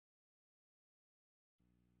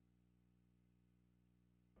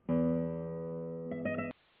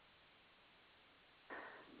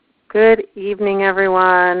Good evening,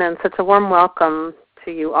 everyone, and such a warm welcome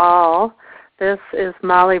to you all. This is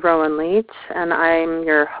Molly Rowan Leach, and I'm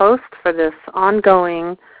your host for this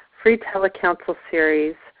ongoing free telecounsel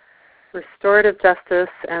series, Restorative Justice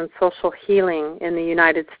and Social Healing in the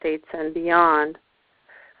United States and Beyond.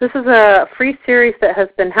 This is a free series that has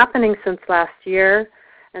been happening since last year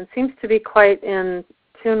and seems to be quite in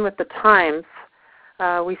tune with the times.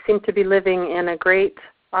 We seem to be living in a great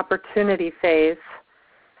opportunity phase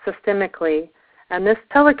systemically, and this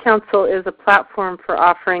telecounsel is a platform for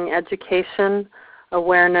offering education,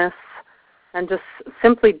 awareness, and just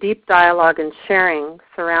simply deep dialogue and sharing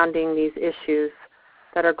surrounding these issues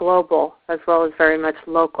that are global as well as very much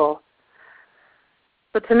local.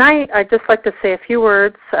 But tonight I'd just like to say a few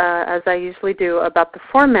words, as I usually do, about the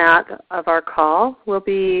format of our call. We'll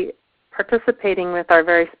be participating with our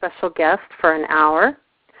very special guest for an hour.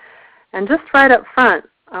 And just right up front,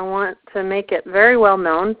 I want to make it very well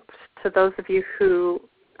known to those of you who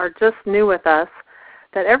are just new with us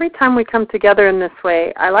that every time we come together in this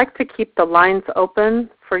way, I like to keep the lines open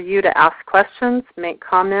for you to ask questions, make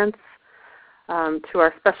comments to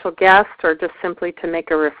our special guest, or just simply to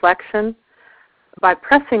make a reflection. By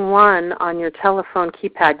pressing 1 on your telephone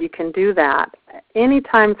keypad, you can do that.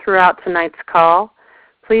 Anytime throughout tonight's call,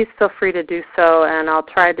 please feel free to do so, and I'll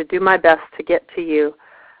try to do my best to get to you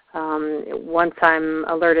once I'm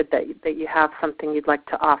alerted that you have something you'd like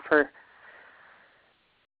to offer.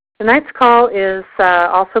 Tonight's call is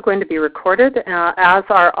also going to be recorded, as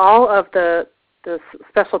are all of the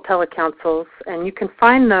special telecounsels, and you can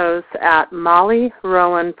find those at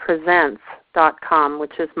mollyrowanpresents.com,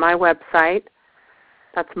 which is my website.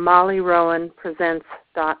 That's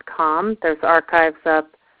mollyrowanpresents.com. There's archives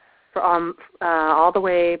up from all the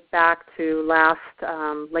way back to last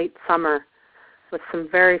late summer, with some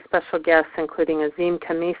very special guests, including Azim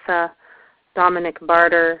Khamisa, Dominic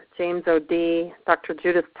Barter, James O'D, Dr.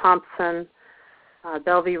 Judith Thompson,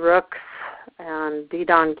 Belvie Rooks, and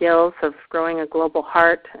Didon Gills of Growing a Global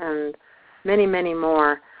Heart, and many, many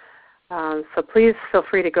more. So please feel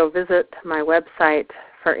free to go visit my website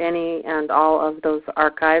for any and all of those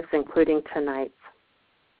archives, including tonight's.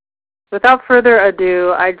 Without further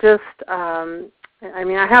ado, I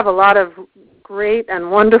have a lot of great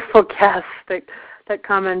and wonderful guests that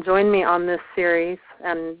come and join me on this series,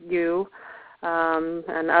 and you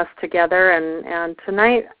and us together. And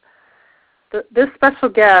tonight, this special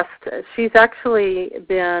guest, she's actually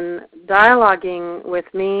been dialoguing with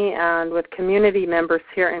me and with community members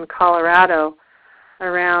here in Colorado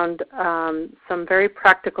around some very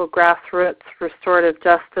practical grassroots restorative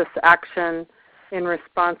justice action in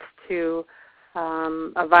response to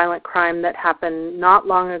a violent crime that happened not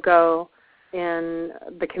long ago in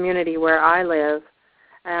the community where I live.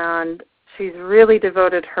 And she's really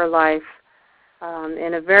devoted her life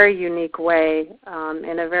in a very unique way,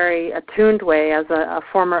 in a very attuned way as a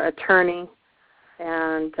former attorney.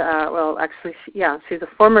 And, she's a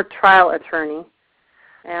former trial attorney.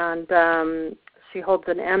 And she holds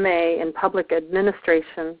an MA in public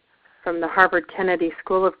administration from the Harvard Kennedy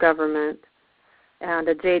School of Government and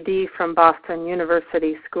a JD from Boston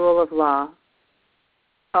University School of Law.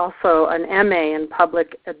 Also an MA in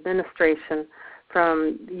public administration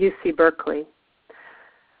from UC Berkeley.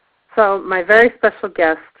 So my very special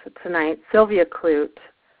guest tonight, Sylvia Klute.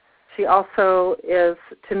 She also is,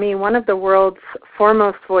 to me, one of the world's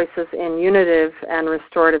foremost voices in unitive and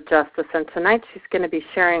restorative justice. And tonight she's going to be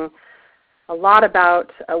sharing a lot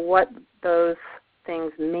about what those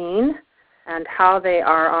things mean and how they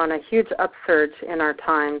are on a huge upsurge in our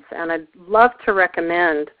times. And I'd love to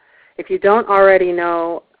recommend, if you don't already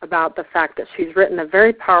know about the fact that she's written a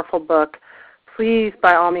very powerful book, please,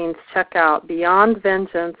 by all means, check out Beyond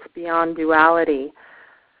Vengeance, Beyond Duality,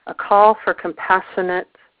 A Call for Compassionate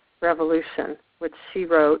Revolution, which she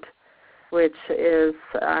wrote, which is,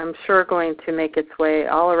 I'm sure, going to make its way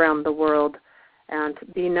all around the world and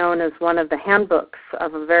be known as one of the handbooks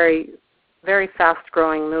of a very, very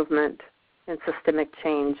fast-growing movement in systemic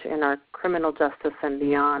change in our criminal justice and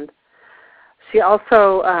beyond. She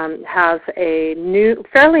also has a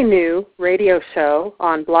fairly new radio show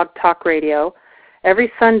on Blog Talk Radio.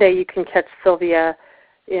 Every Sunday you can catch Sylvia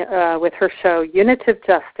with her show Unitive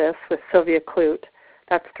Justice with Sylvia Klute.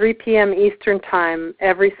 That's 3 p.m. Eastern Time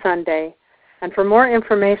every Sunday. And for more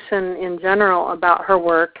information in general about her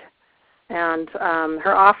work and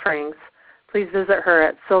her offerings, please visit her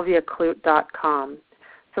at sylviaklute.com.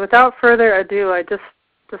 So without further ado, I just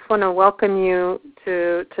want to welcome you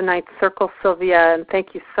to tonight's Circle, Sylvia, and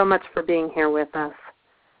thank you so much for being here with us.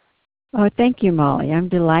 Oh, thank you, Molly. I'm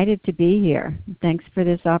delighted to be here. Thanks for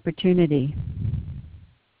this opportunity.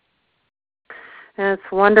 And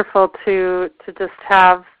it's wonderful to just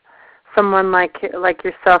have someone like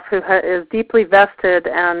yourself who is deeply vested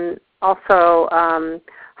and also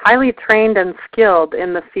highly trained and skilled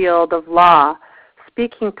in the field of law,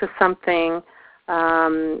 speaking to something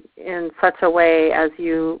in such a way as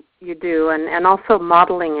you do, and also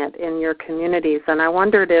modeling it in your communities. And I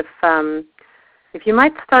wondered if you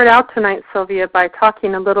might start out tonight, Sylvia, by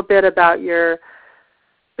talking a little bit about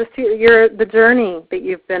the journey that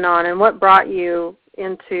you've been on and what brought you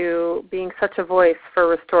into being such a voice for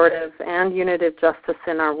restorative and unitive justice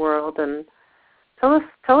in our world. And tell us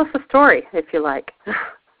a story, if you like.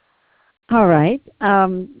 All right.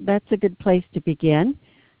 That's a good place to begin.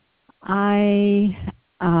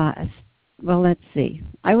 Let's see.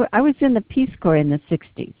 I was in the Peace Corps in the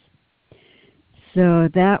 60s. So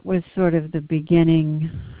that was sort of the beginning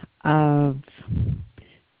of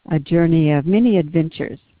a journey of many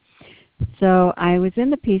adventures. So I was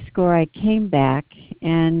in the Peace Corps. I came back,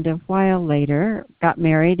 and a while later got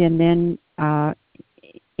married, and then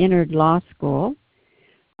entered law school.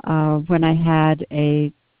 When I had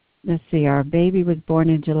our baby was born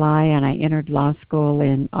in July, and I entered law school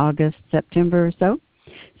in August, September or so.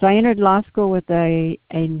 So I entered law school with a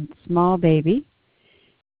small baby,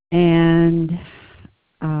 and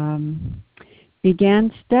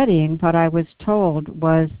began studying what I was told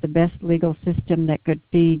was the best legal system that could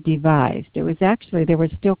be devised. It was actually, there were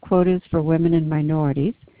still quotas for women and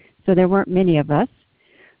minorities, so there weren't many of us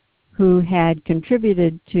who had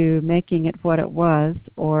contributed to making it what it was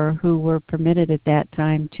or who were permitted at that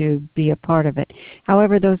time to be a part of it.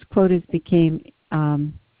 However, those quotas became,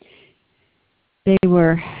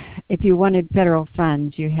 if you wanted federal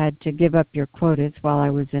funds, you had to give up your quotas while I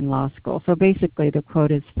was in law school. So basically the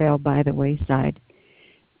quotas fell by the wayside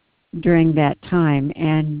during that time,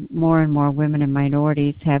 and more women and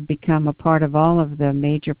minorities have become a part of all of the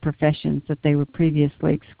major professions that they were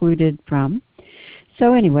previously excluded from.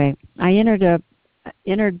 So anyway, I entered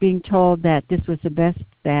being told that this was the best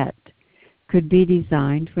that could be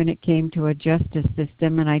designed when it came to a justice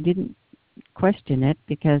system, and I didn't question it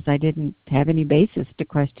because I didn't have any basis to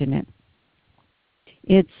question it.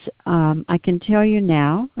 I can tell you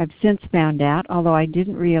now, I've since found out, although I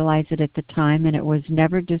didn't realize it at the time, and it was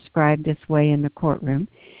never described this way in the courtroom,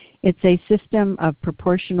 it's a system of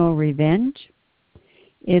proportional revenge.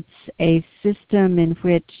 It's a system in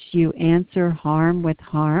which you answer harm with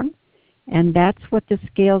harm, and that's what the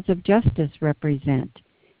scales of justice represent.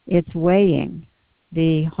 It's weighing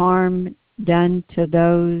the harm done to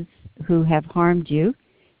those who have harmed you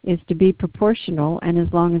is to be proportional, and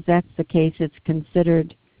as long as that's the case, it's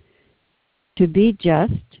considered to be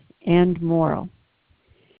just and moral.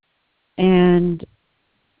 And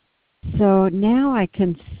so now I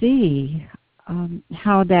can see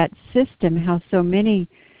how that system, how so many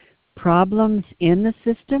problems in the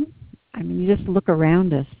system, I mean, you just look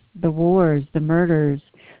around us, the wars, the murders,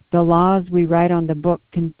 the laws we write on the book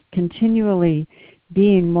continually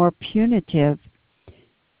being more punitive,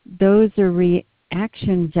 those are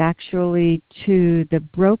reactions actually to the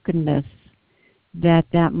brokenness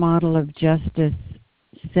that model of justice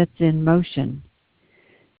sets in motion.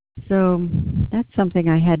 So that's something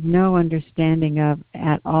I had no understanding of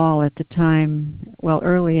at all at the time,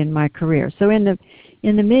 early in my career. So in the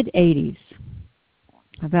mid-'80s,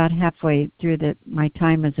 about halfway through my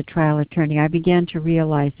time as a trial attorney, I began to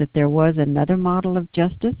realize that there was another model of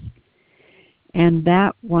justice, and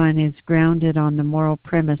that one is grounded on the moral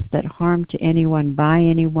premise that harm to anyone by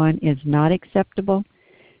anyone is not acceptable.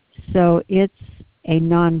 So it's a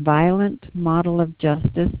nonviolent model of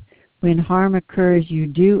justice. When harm occurs, you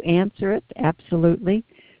do answer it, absolutely,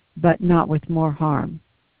 but not with more harm.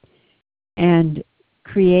 And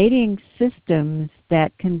creating systems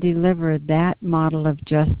that can deliver that model of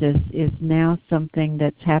justice is now something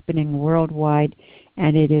that's happening worldwide,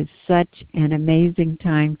 and it is such an amazing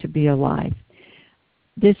time to be alive.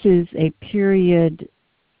 This is a period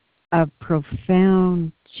of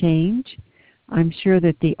profound change. I'm sure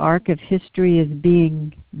that the arc of history is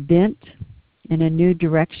being bent in a new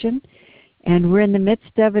direction, and we're in the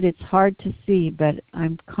midst of it. It's hard to see, but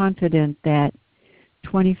I'm confident that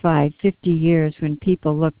 25, 50 years, when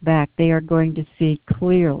people look back, they are going to see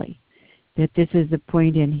clearly that this is a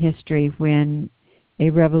point in history when a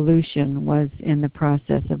revolution was in the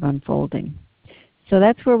process of unfolding. So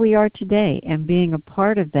that's where we are today, and being a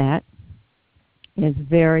part of that is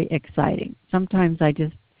very exciting. Sometimes I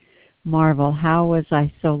just marvel, how was I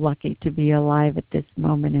so lucky to be alive at this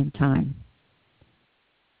moment in time?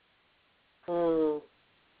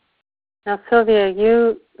 Now, Sylvia,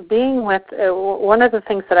 you being with, one of the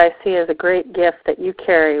things that I see as a great gift that you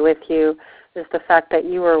carry with you is the fact that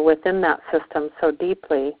you were within that system so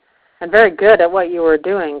deeply and very good at what you were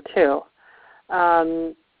doing too,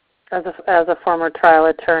 as a former trial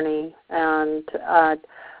attorney. And I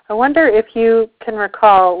wonder if you can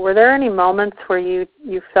recall, were there any moments where you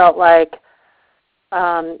felt like,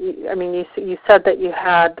 you said that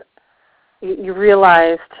you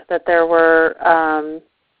realized that there was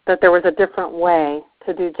a different way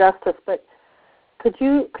to do justice, but could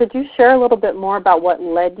you share a little bit more about what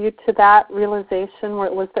led you to that realization?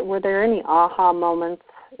 Were there any aha moments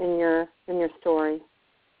in your story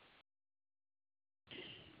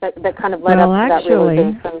that kind of led up to that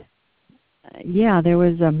realization? Yeah, there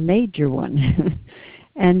was a major one,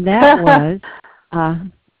 and that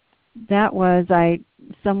was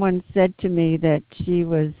someone said to me that she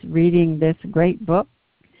was reading this great book,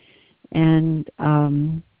 and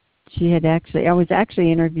I was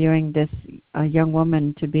actually interviewing this young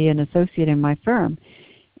woman to be an associate in my firm,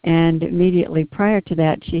 and immediately prior to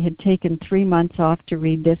that she had taken 3 months off to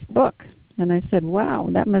read this book. And I said, wow,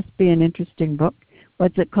 that must be an interesting book.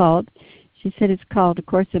 What's it called? She said, it's called A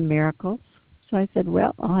Course in Miracles. So I said,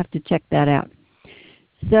 well, I'll have to check that out.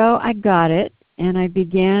 So I got it, and I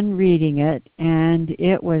began reading it, and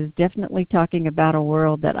it was definitely talking about a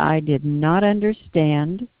world that I did not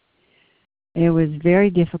understand. It was very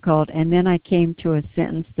difficult, and then I came to a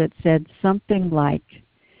sentence that said something like,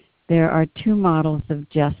 there are 2 models of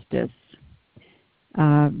justice,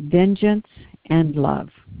 vengeance and love.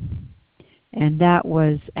 And that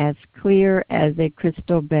was as clear as a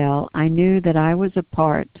crystal bell. I knew that I was a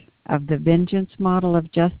part of the vengeance model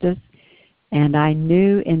of justice, and I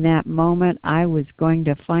knew in that moment I was going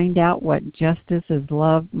to find out what justice as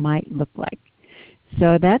love might look like.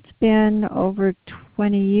 So that's been over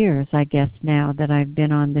 20 years, I guess, now that I've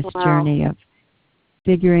been on this journey of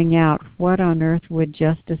figuring out what on earth would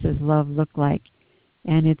justice as love look like.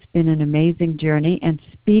 And it's been an amazing journey and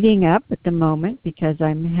speeding up at the moment because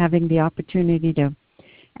I'm having the opportunity to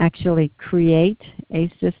actually create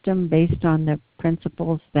a system based on the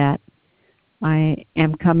principles that I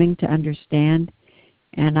am coming to understand.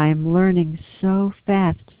 And I'm learning so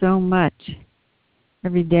fast, so much.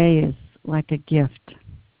 Every day is like a gift.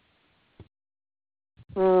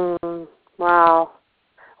 Wow.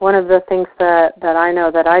 One of the things that I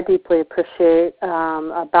know that I deeply appreciate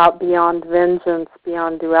about Beyond Vengeance,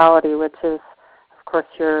 Beyond Duality, which is, of course,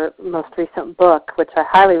 your most recent book, which I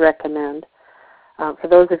highly recommend. For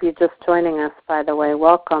those of you just joining us, by the way,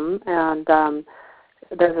 welcome. And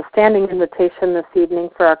there's a standing invitation this evening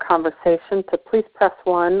for our conversation to please press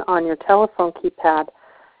 1 on your telephone keypad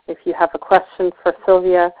if you have a question for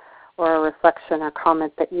Sylvia or a reflection or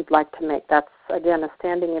comment that you'd like to make. That's, again, a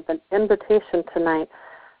standing invitation tonight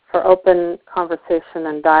for open conversation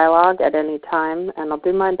and dialogue at any time, and I'll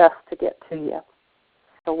do my best to get to you.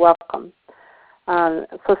 So welcome.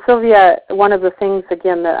 So Sylvia, one of the things,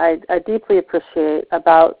 again, that I deeply appreciate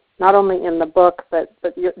about not only in the book, but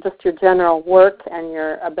just your general work and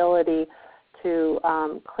your ability to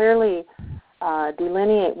clearly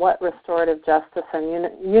delineate what restorative justice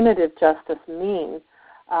and unitive justice mean,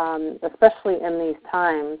 especially in these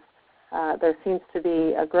times. There seems to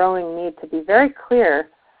be a growing need to be very clear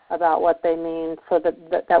about what they mean, so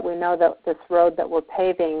that we know that this road that we're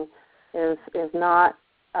paving is not,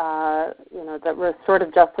 that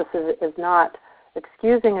restorative justice is not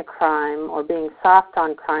excusing a crime or being soft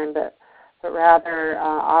on crime, but rather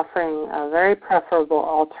offering a very preferable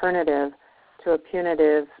alternative to a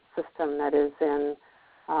punitive system that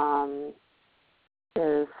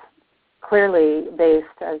is clearly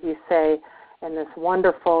based, as you say, in this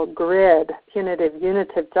wonderful grid, punitive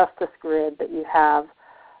unitive justice grid that you have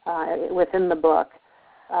within the book,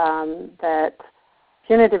 that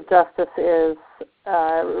punitive justice is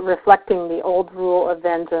reflecting the old rule of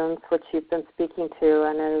vengeance, which you've been speaking to,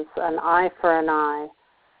 and is an eye for an eye,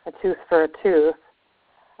 a tooth for a tooth,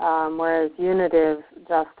 whereas unitive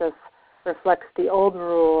justice reflects the old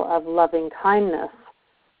rule of loving kindness,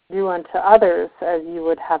 do unto others as you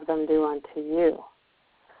would have them do unto you.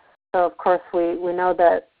 So, of course, we know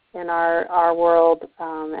that in our world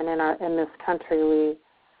and in this country, we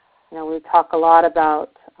talk a lot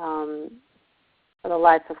about the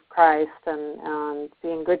life of Christ and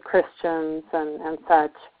being good Christians and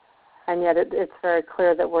such, and yet it's very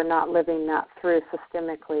clear that we're not living that through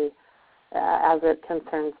systemically as it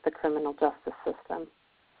concerns the criminal justice system.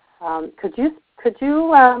 Could you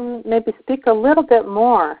maybe speak a little bit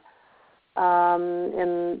more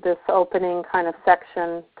in this opening kind of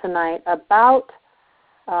section tonight about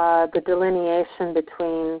the delineation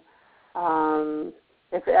between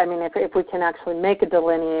if we can actually make a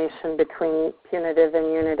delineation between punitive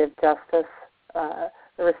and unitive justice,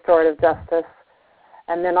 the restorative justice?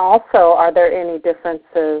 And then also, are there any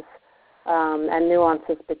differences and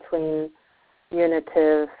nuances between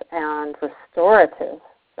unitive and restorative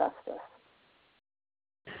justice?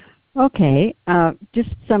 Okay, just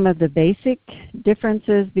some of the basic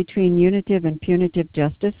differences between unitive and punitive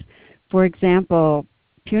justice. For example,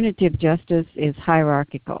 punitive justice is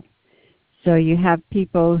hierarchical. So you have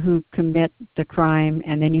people who commit the crime,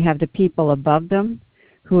 and then you have the people above them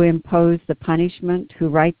who impose the punishment, who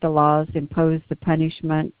write the laws, impose the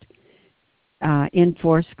punishment,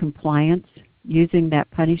 enforce compliance using that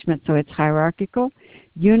punishment, so it's hierarchical.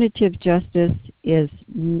 Unitive justice is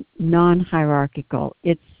non-hierarchical.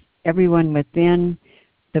 It's everyone within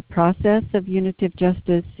the process of unitive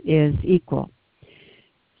justice is equal.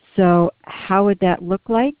 So how would that look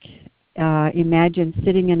like? Imagine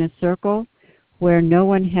sitting in a circle where no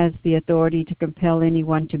one has the authority to compel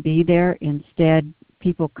anyone to be there. Instead,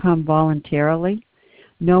 people come voluntarily.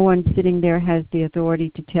 No one sitting there has the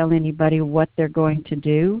authority to tell anybody what they're going to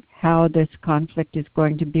do, how this conflict is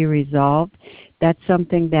going to be resolved. That's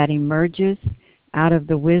something that emerges out of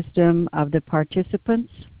the wisdom of the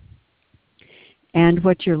participants. And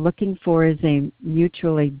what you're looking for is a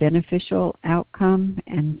mutually beneficial outcome,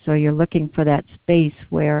 and so you're looking for that space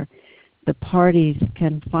where the parties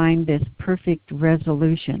can find this perfect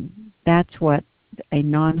resolution. That's what a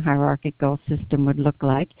non-hierarchical system would look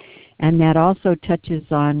like. And that also touches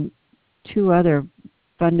on two other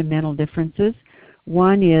fundamental differences.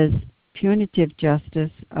 One is punitive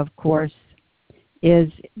justice, of course,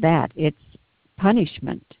 is that. It's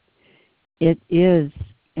punishment. It is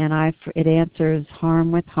it answers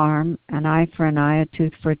harm with harm, an eye for an eye, a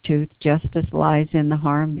tooth for a tooth. Justice lies in the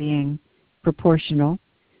harm being proportional.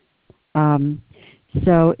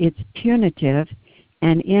 So it's punitive.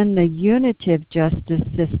 And in the unitive justice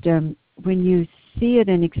system, when you see it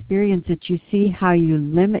and experience it, you see how you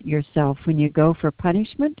limit yourself when you go for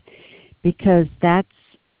punishment, because that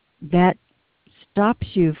stops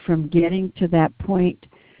you from getting to that point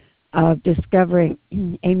of discovering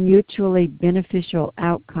a mutually beneficial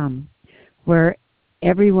outcome where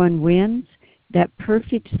everyone wins, that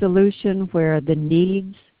perfect solution where the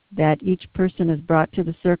needs that each person has brought to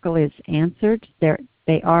the circle is answered,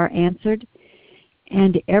 they are answered,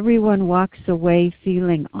 and everyone walks away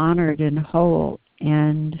feeling honored and whole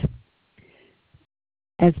and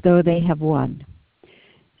as though they have won.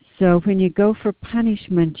 So when you go for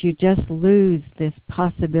punishment, you just lose this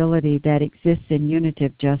possibility that exists in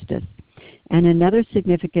unitive justice. And another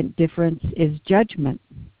significant difference is judgment.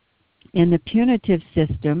 In the punitive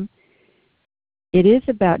system, it is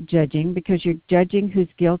about judging, because you're judging who's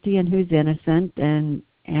guilty and who's innocent,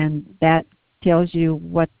 and that tells you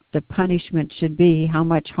what the punishment should be, how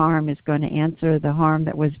much harm is going to answer the harm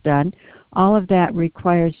that was done. All of that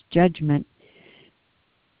requires judgment.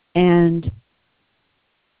 And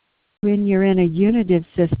when you're in a unitive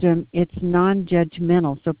system, it's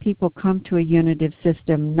non-judgmental. So people come to a unitive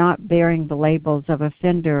system not bearing the labels of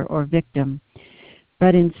offender or victim,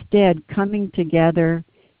 but instead coming together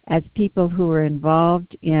as people who are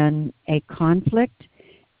involved in a conflict.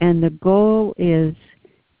 And the goal is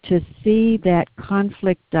to see that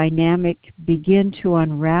conflict dynamic, begin to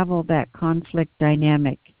unravel that conflict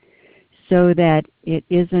dynamic so that it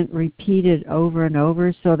isn't repeated over and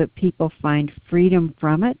over, so that people find freedom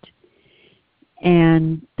from it.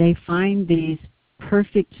 And they find these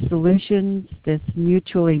perfect solutions, this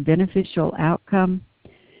mutually beneficial outcome.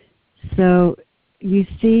 So you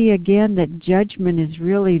see again that judgment is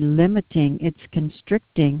really limiting, it's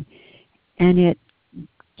constricting, and it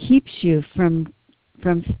keeps you from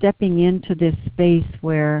stepping into this space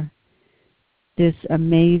where this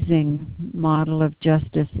amazing model of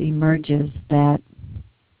justice emerges. That's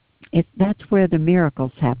where the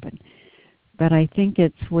miracles happen. But I think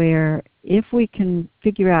it's where, if we can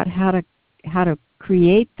figure out how to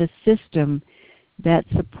create the system that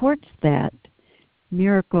supports that,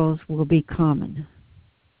 miracles will be common,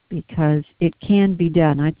 because it can be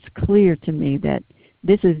done. It's clear to me that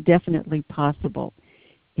this is definitely possible.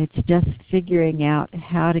 It's just figuring out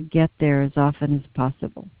how to get there as often as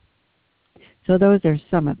possible. So those are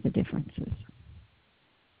some of the differences.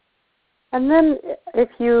 And then if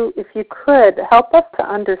you could, help us to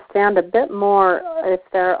understand a bit more if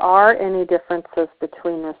there are any differences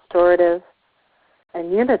between restorative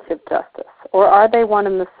and unitive justice, or are they one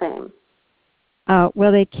and the same?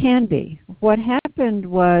 Well, they can be. What happened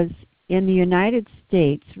was, in the United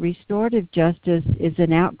States, restorative justice is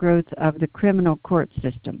an outgrowth of the criminal court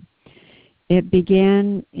system. It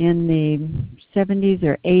began in the 70s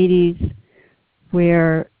or 80s,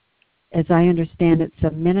 where as I understand it,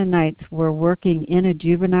 some Mennonites were working in a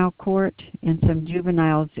juvenile court, and some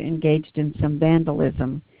juveniles engaged in some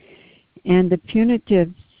vandalism. And the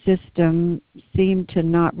punitive system seemed to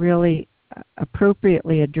not really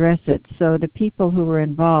appropriately address it. So the people who were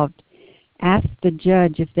involved asked the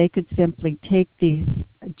judge if they could simply take these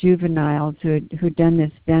juveniles who'd done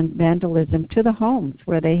this vandalism to the homes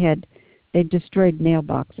where they destroyed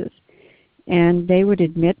mailboxes. And they would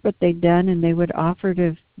admit what they'd done, and they would offer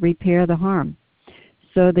to repair the harm.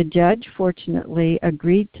 So the judge, fortunately,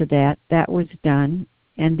 agreed to that. That was done,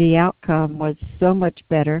 and the outcome was so much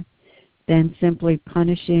better than simply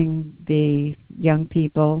punishing the young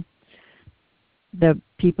people, the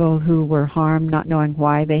people who were harmed, not knowing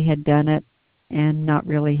why they had done it, and not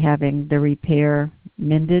really having the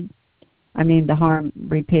harm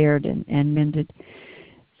repaired and mended.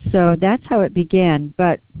 So that's how it began.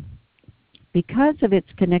 But because of its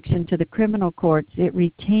connection to the criminal courts, it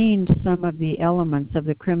retained some of the elements of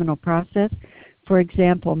the criminal process. For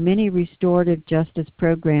example, many restorative justice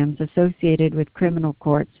programs associated with criminal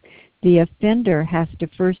courts, the offender has to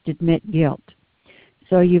first admit guilt.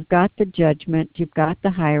 So you've got the judgment, you've got the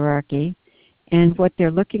hierarchy, and what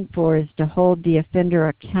they're looking for is to hold the offender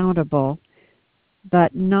accountable,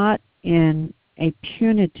 but not in a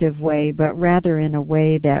punitive way, but rather in a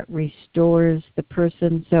way that restores the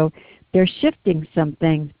person. So they're shifting some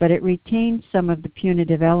things, but it retains some of the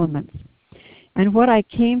punitive elements. And what I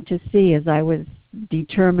came to see as I was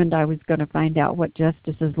determined I was going to find out what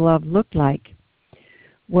justice's love looked like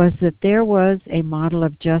was that there was a model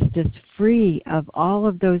of justice free of all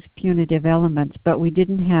of those punitive elements, but we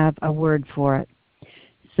didn't have a word for it.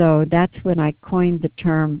 So that's when I coined the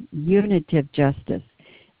term unitive justice.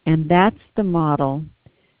 And that's the model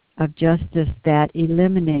of justice that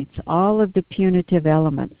eliminates all of the punitive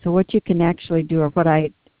elements. So what you can actually do, or what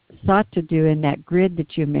I sought to do in that grid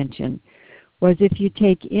that you mentioned, was if you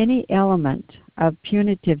take any element of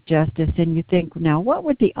punitive justice and you think, now what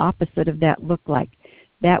would the opposite of that look like?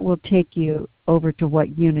 That will take you over to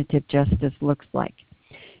what unitive justice looks like.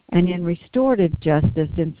 And in restorative justice,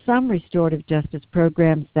 in some restorative justice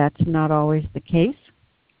programs, that's not always the case.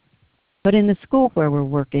 But in the school where we're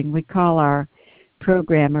working, we call our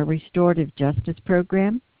program a restorative justice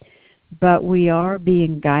program. But we are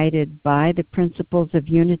being guided by the principles of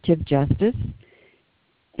unitive justice.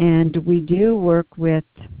 And we do work with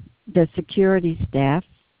the security staff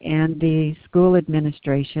and the school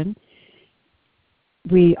administration.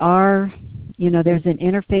 We are, there's an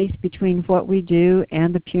interface between what we do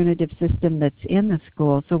and the punitive system that's in the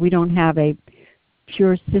school. So we don't have a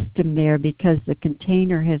pure system there because the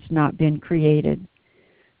container has not been created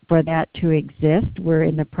for that to exist. We're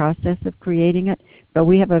in the process of creating it, but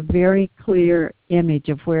we have a very clear image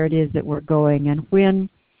of where it is that we're going. And when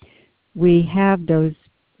we have those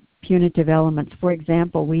punitive elements, for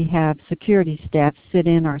example, we have security staff sit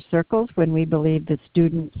in our circles when we believe the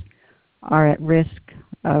students are at risk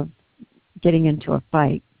of getting into a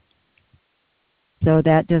fight. So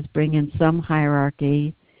that does bring in some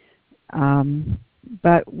hierarchy,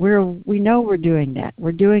 but we know we're doing that.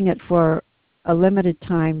 We're doing it for a limited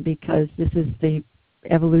time because this is the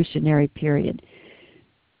evolutionary period.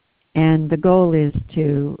 And the goal is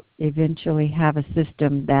to eventually have a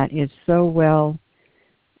system that is so well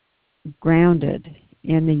grounded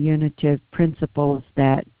in the unitive principles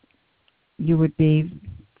that you would be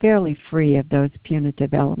fairly free of those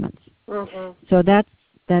punitive elements. Mm-hmm. So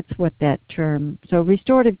that's what that term. So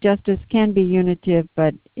restorative justice can be unitive,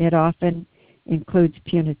 but it often includes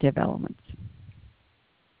punitive elements.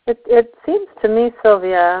 It seems to me,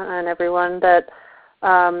 Sylvia and everyone, that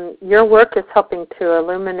your work is helping to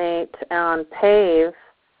illuminate and pave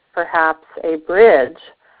perhaps a bridge,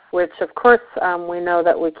 which of course we know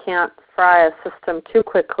that we can't fry a system too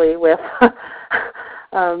quickly with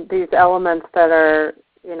these elements that are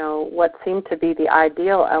what seem to be the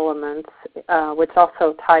ideal elements, which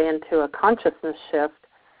also tie into a consciousness shift,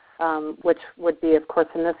 which would be, of course,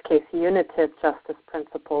 in this case, unitive justice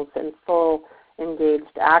principles in full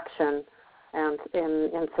engaged action and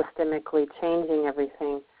in systemically changing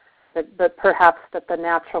everything. But perhaps that the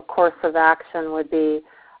natural course of action would be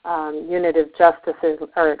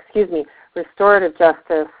restorative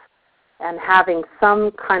justice, and having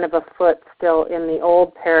some kind of a foot still in the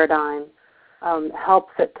old paradigm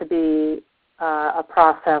helps it to be a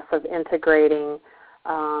process of integrating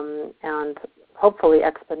and hopefully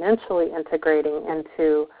exponentially integrating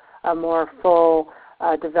into a more full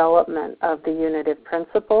development of the unitive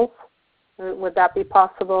principles. Would that be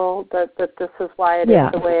possible, that this is why it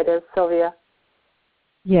is the way it is, Sylvia?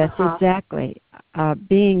 Yes, exactly.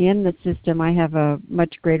 Being in the system, I have a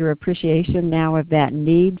much greater appreciation now of that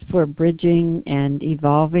need for bridging and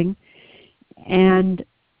evolving. And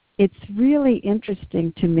it's really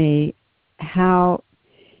interesting to me how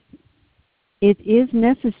it is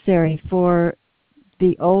necessary for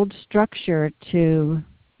the old structure to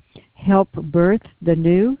help birth the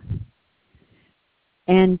new,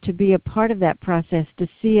 and to be a part of that process, to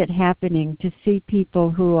see it happening, to see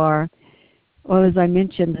people who are, well, as I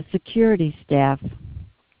mentioned, the security staff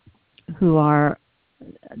who are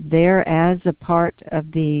there as a part of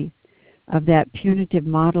that punitive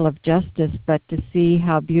model of justice, but to see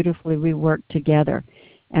how beautifully we work together,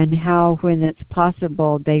 and how, when it's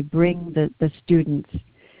possible, they bring the students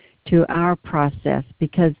to our process,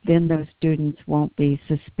 because then those students won't be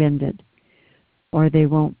suspended, or they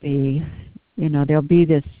won't be, there'll be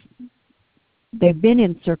this, they've been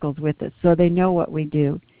in circles with us, so they know what we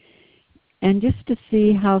do. And just to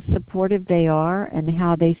see how supportive they are, and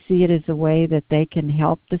how they see it as a way that they can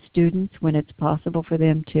help the students when it's possible for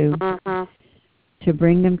them to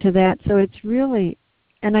bring them to that. So it's really,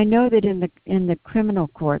 and I know that in the criminal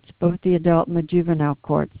courts, both the adult and the juvenile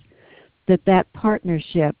courts, that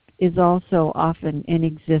partnership is also often in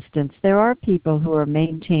existence. There are people who are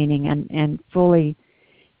maintaining and fully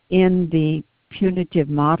in the punitive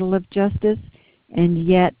model of justice, and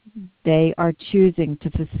yet they are choosing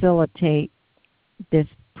to facilitate this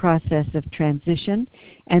process of transition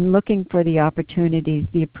and looking for the opportunities,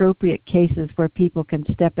 the appropriate cases where people can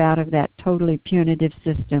step out of that totally punitive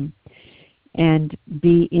system and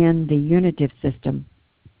be in the unitive system.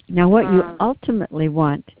 Now, what you ultimately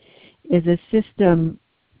want is a system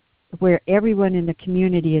where everyone in the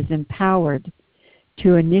community is empowered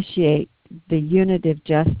to initiate the unitive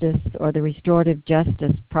justice or the restorative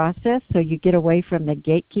justice process, so you get away from the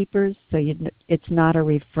gatekeepers, so it's not a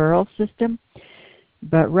referral system.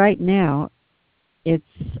 But right now, it's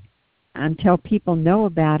until people know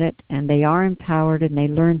about it and they are empowered and they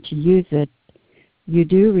learn to use it, you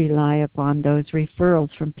do rely upon those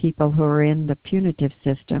referrals from people who are in the punitive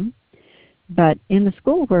system. But in the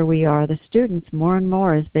school where we are, the students, more and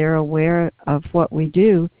more, as they're aware of what we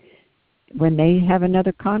do, when they have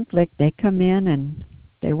another conflict, they come in and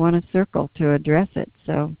they want a circle to address it.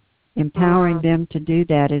 So empowering them to do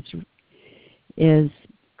that is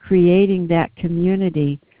creating that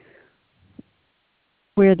community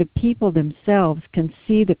where the people themselves can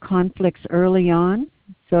see the conflicts early on,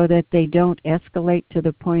 so that they don't escalate to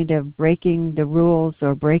the point of breaking the rules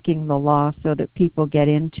or breaking the law, so that people get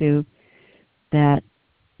into that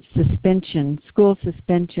suspension, school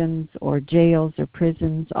suspensions or jails or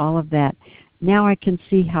prisons, all of that. Now I can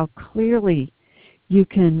see how clearly you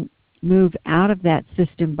can move out of that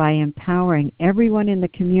system by empowering everyone in the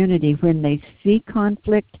community when they see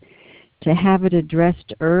conflict to have it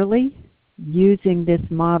addressed early, using this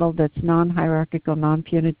model that's non-hierarchical,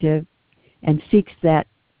 non-punitive, and seeks that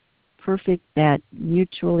perfect, that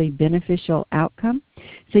mutually beneficial outcome.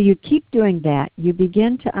 So you keep doing that. You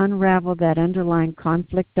begin to unravel that underlying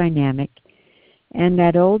conflict dynamic, and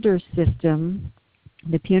that older system,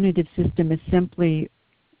 the punitive system, is simply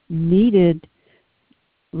needed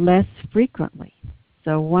less frequently.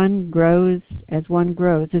 So one grows, as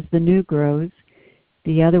the new grows,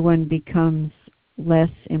 the other one becomes less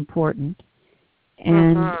important.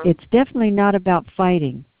 And it's definitely not about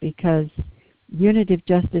fighting, because unitive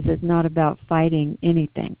justice is not about fighting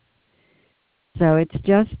anything. So it's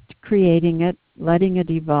just creating it, letting it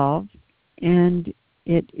evolve, and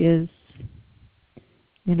it is,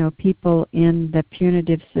 people in the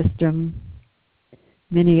punitive system,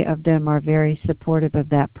 many of them are very supportive of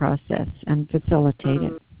that process and facilitate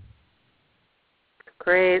it.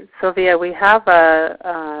 Great. Sylvia, we have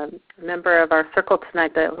a member of our circle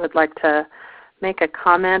tonight that would like to make a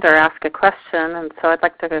comment or ask a question, and so I'd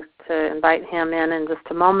like to invite him in just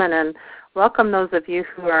a moment and welcome those of you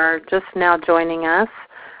who are just now joining us.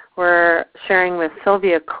 We're sharing with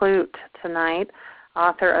Sylvia Klute tonight,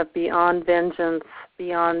 author of Beyond Vengeance,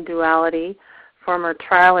 Beyond Duality, former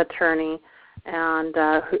trial attorney, and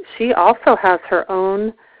she also has her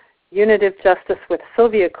own Unitive Justice with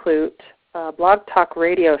Sylvia Klute blog talk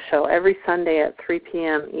radio show every Sunday at 3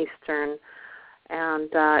 p.m. Eastern. And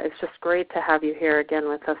it's just great to have you here again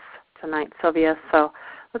with us tonight, Sylvia. So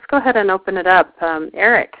let's go ahead and open it up.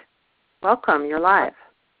 Eric, welcome. You're live.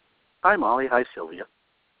 Hi, Molly. Hi, Sylvia.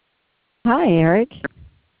 Hi, Eric.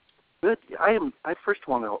 Good. I first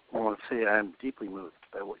want to say I'm deeply moved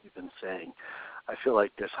by what you've been saying. I feel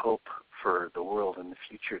like there's hope for the world in the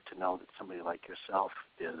future to know that somebody like yourself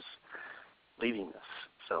is leading this.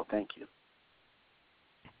 So thank you.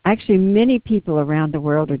 Actually, many people around the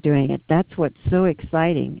world are doing it. That's what's so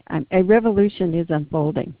exciting. A revolution is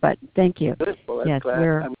unfolding, but thank you. Good. Well, I'm yes, glad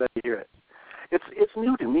to hear it. It's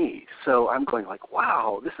new to me, so I'm going like,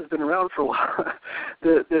 wow, this has been around for a while.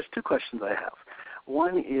 There's two questions I have.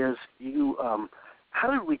 One is, how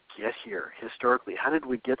did we get here historically? How did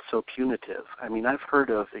we get so punitive? I mean, I've heard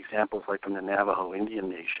of examples like from the Navajo Indian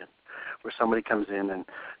Nation, where somebody comes in and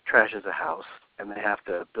trashes a house, and they have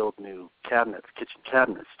to build new cabinets, kitchen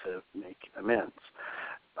cabinets, to make amends.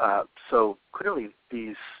 So clearly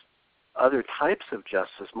these other types of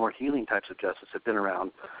justice, more healing types of justice, have been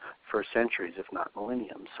around for centuries, if not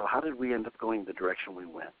millenniums. So how did we end up going the direction we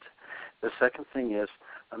went? The second thing is,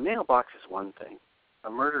 a mailbox is one thing. A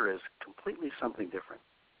murder is completely something different.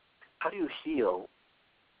 How do you heal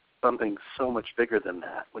something so much bigger than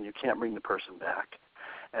that when you can't bring the person back?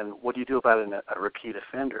 And what do you do about a repeat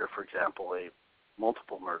offender, for example, a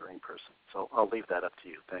multiple murdering person? So I'll leave that up to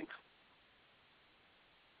you. Thanks.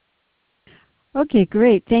 Okay,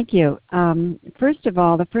 great. Thank you. First of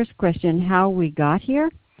all, the first question, how we got here.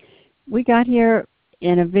 We got here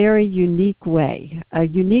in a very unique way, a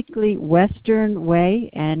uniquely Western way,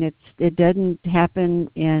 and it doesn't happen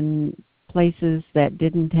in places that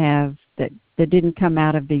didn't come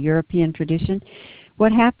out of the European tradition.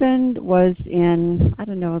 What happened was in, the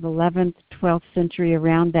 11th, 12th century,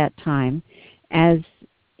 around that time, as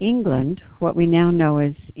England, what we now know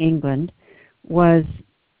as England, was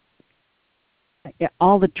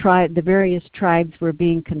all the various tribes were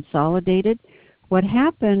being consolidated. What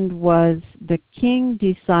happened was the king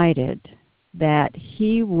decided that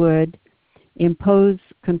he would impose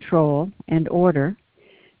control and order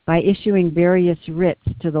by issuing various writs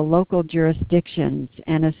to the local jurisdictions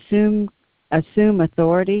and assume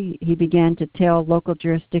authority. He began to tell local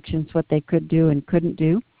jurisdictions what they could do and couldn't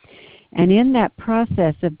do. And in that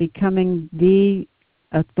process of becoming the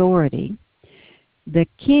authority, the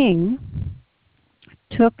king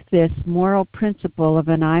took this moral principle of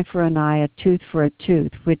an eye for an eye, a tooth for a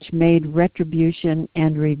tooth, which made retribution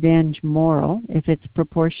and revenge moral, if it's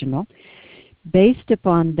proportional. Based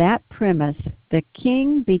upon that premise, the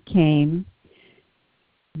king became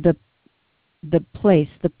the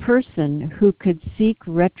person who could seek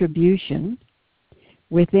retribution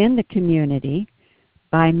within the community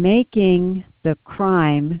by making the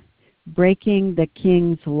crime breaking the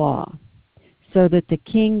king's law, so that the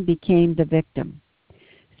king became the victim.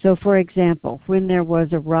 So, for example, when there was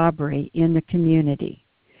a robbery in the community,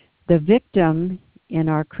 the victim in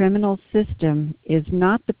our criminal system is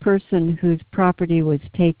not the person whose property was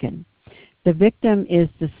taken. The victim is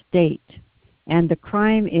the state, and the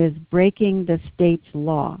crime is breaking the state's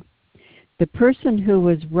law. The person who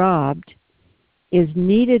was robbed is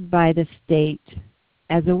needed by the state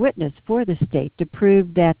as a witness for the state to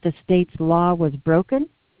prove that the state's law was broken.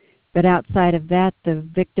 But outside of that, the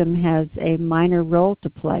victim has a minor role to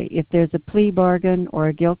play. If there's a plea bargain or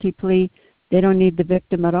a guilty plea, they don't need the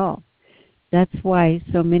victim at all. That's why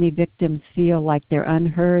so many victims feel like they're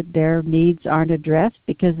unheard, their needs aren't addressed,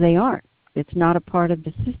 because they aren't. It's not a part of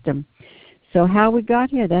the system. So how we got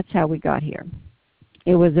here, that's how we got here.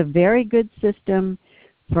 It was a very good system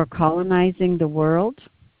for colonizing the world,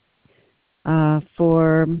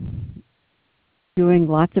 for doing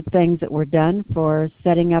lots of things that were done for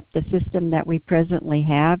setting up the system that we presently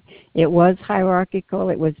have. It was hierarchical.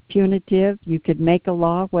 It was punitive. You could make a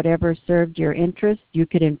law, whatever served your interest. You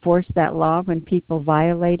could enforce that law when people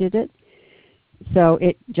violated it. So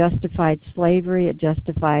it justified slavery. It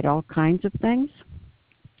justified all kinds of things.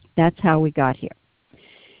 That's how we got here.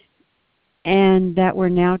 And that we're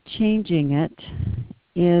now changing it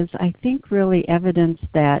is, I think, really evidence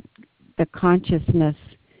that the consciousness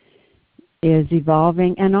is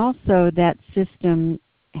evolving, and also that system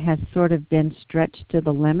has sort of been stretched to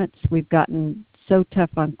the limits. We've gotten so tough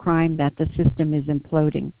on crime that the system is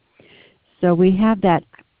imploding. So we have that,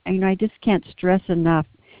 I just can't stress enough,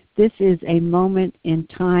 this is a moment in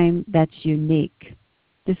time that's unique.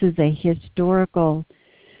 This is a historical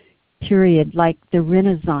period like the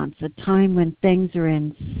Renaissance, a time when things are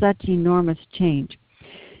in such enormous change.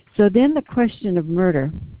 So then the question of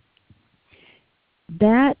murder,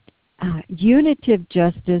 that unitive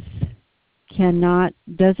justice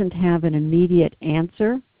doesn't have an immediate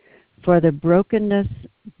answer for the brokenness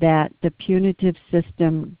that the punitive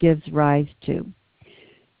system gives rise to.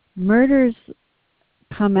 Murders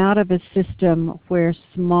come out of a system where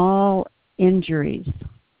small injuries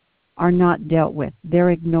are not dealt with. They're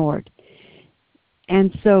ignored.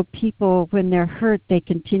 And so people, when they're hurt, they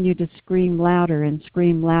continue to scream louder and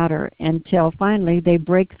scream louder until finally they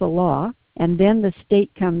break the law. And then the state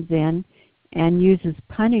comes in and uses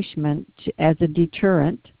punishment as a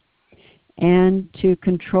deterrent and to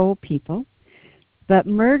control people. But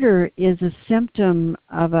murder is a symptom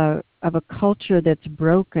of a culture that's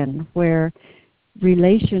broken, where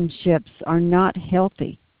relationships are not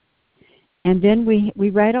healthy. And then we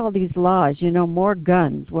write all these laws, more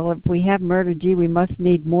guns. Well, if we have murder, we must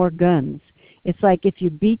need more guns. It's like if you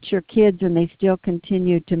beat your kids and they still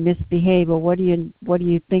continue to misbehave, well, what do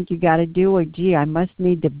you think you got to do? Or, I must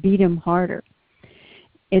need to beat them harder.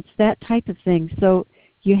 It's that type of thing. So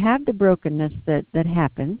you have the brokenness that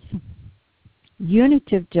happens.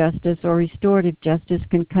 Unitive justice or restorative justice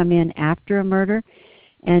can come in after a murder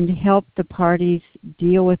and help the parties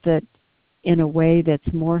deal with it in a way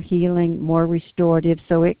that's more healing, more restorative,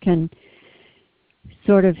 so it can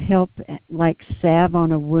sort of help like salve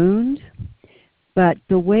on a wound. But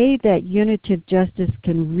the way that unitive justice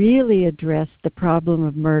can really address the problem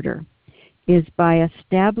of murder is by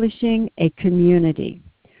establishing a community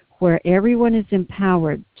where everyone is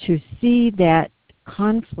empowered to see that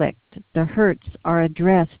conflict, the hurts, are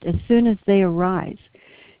addressed as soon as they arise,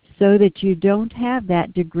 so that you don't have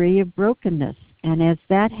that degree of brokenness. And as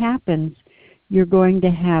that happens, you're going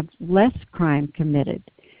to have less crime committed.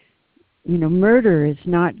 Murder is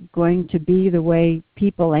not going to be the way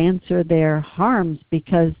people answer their harms,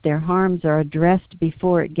 because their harms are addressed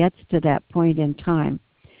before it gets to that point in time.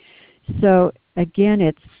 So again,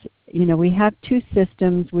 it's, we have two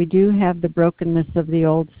systems. We do have the brokenness of the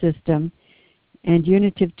old system, and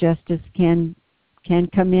unitive justice can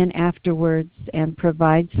come in afterwards and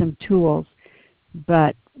provide some tools.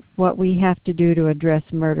 But what we have to do to address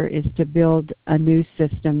murder is to build a new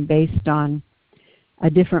system based on a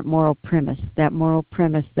different moral premise. That moral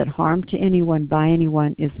premise that harm to anyone by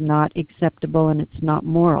anyone is not acceptable and it's not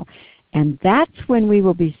moral. And that's when we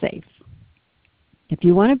will be safe. If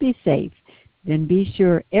you want to be safe, then be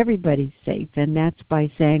sure everybody's safe. And that's by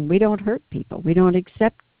saying we don't hurt people. We don't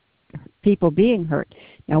accept people being hurt.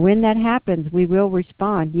 Now, when that happens, we will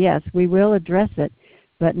respond. Yes, we will address it,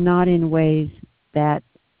 but not in ways that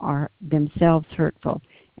are themselves hurtful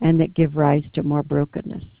and that give rise to more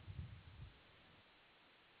brokenness.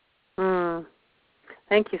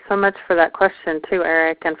 Thank you so much for that question, too,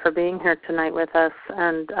 Eric, and for being here tonight with us.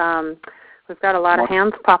 And we've got a lot of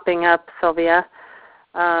hands popping up, Sylvia.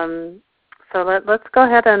 So let's go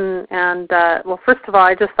ahead and well, first of all,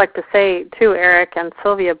 I'd just like to say, too, Eric and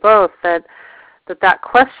Sylvia both, that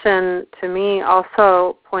question to me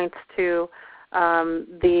also points to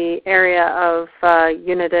the area of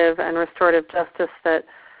unitive and restorative justice that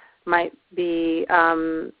might be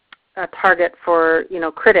a target for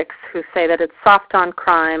critics who say that it's soft on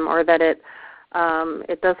crime, or that it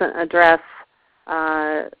doesn't address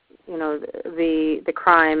the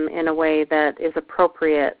crime in a way that is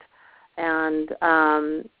appropriate. And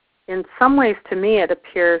in some ways, to me, it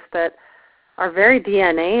appears that our very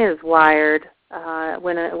DNA is wired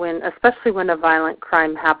especially when a violent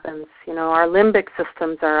crime happens. Our limbic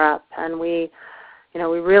systems are up, and we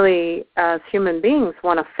really, as human beings,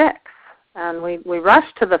 want to fix. And we rush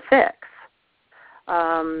to the fix.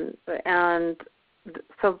 And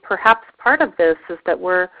so perhaps part of this is that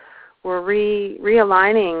we're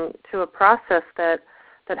realigning to a process that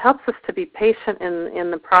helps us to be patient in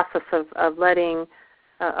the process of letting,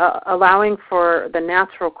 allowing for the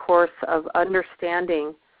natural course of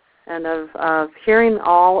understanding and of hearing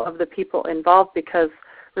all of the people involved, because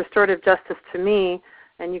restorative justice to me,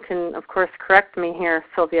 and you can, of course, correct me here,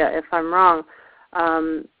 Sylvia, if I'm wrong,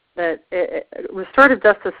 that restorative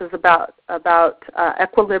justice is about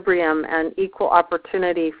equilibrium and equal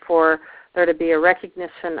opportunity for there to be a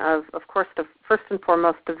recognition of course, first and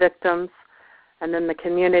foremost, the victims, and then the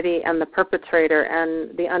community and the perpetrator,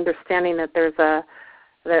 and the understanding that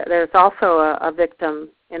there's also a victim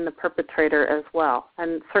in the perpetrator as well.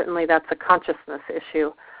 And certainly that's a consciousness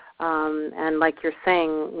issue. And like you're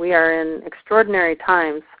saying, we are in extraordinary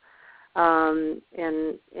times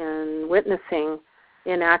in witnessing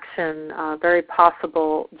in action very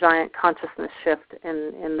possible giant consciousness shift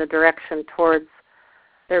in the direction towards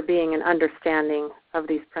there being an understanding of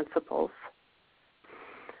these principles.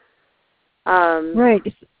 Right.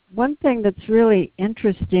 One thing that's really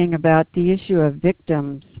interesting about the issue of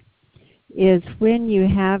victims is when you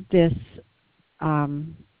have this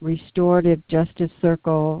restorative justice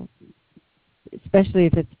circle, especially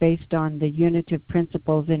if it's based on the unitive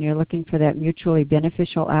principles and you're looking for that mutually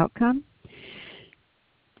beneficial outcome,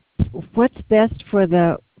 what's best for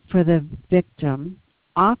the victim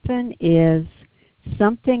often is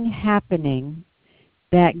something happening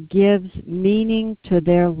that gives meaning to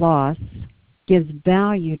their loss, gives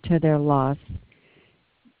value to their loss,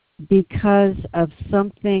 because of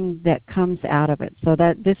something that comes out of it. So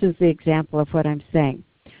that this is the example of what I'm saying.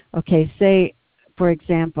 Okay, say, for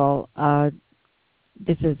example,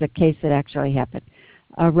 this is a case that actually happened.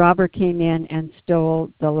 A robber came in and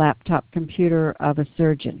stole the laptop computer of a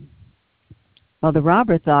surgeon. Well, the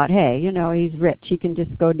robber thought, hey, you know, he's rich. He can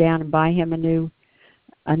just go down and buy him a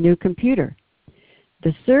new computer.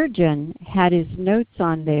 The surgeon had his notes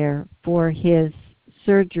on there for his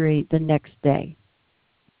surgery the next day.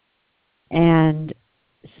 And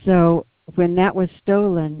so when that was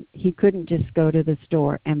stolen, he couldn't just go to the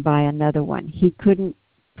store and buy another one. He couldn't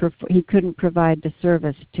provide the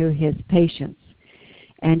service to his patients.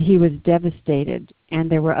 And he was devastated. And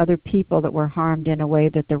there were other people that were harmed in a way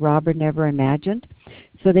that the robber never imagined.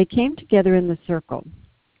 So they came together in the circle.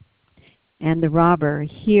 And the robber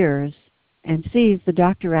hears and sees the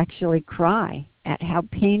doctor actually cry at how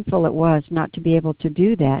painful it was not to be able to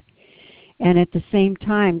do that. And at the same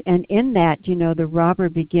time, and in that, you know, the robber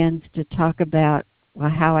begins to talk about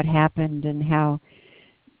how it happened and how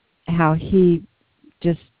he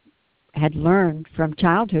just had learned from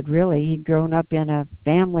childhood, really. He'd grown up in a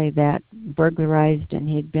family that burglarized, and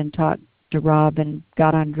he'd been taught to rob and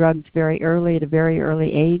got on drugs very early, at a very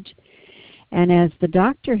early age. And as the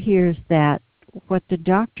doctor hears that, what the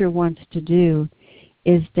doctor wants to do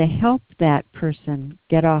is to help that person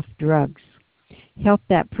get off drugs, help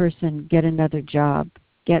that person get another job,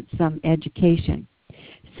 get some education,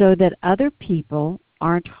 so that other people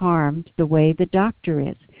aren't harmed the way the doctor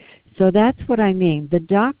is. So that's what I mean. The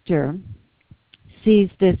doctor sees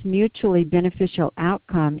this mutually beneficial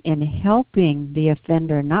outcome in helping the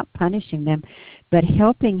offender, not punishing them, but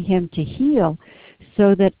helping him to heal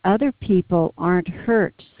so that other people aren't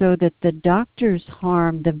hurt, so that the doctor's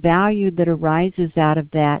harm, the value that arises out of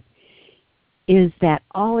that, is that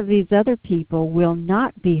all of these other people will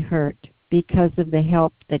not be hurt because of the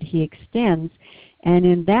help that he extends. And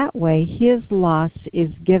in that way, his loss is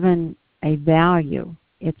given a value.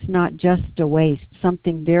 It's not just a waste.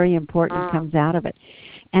 Something very important comes out of it.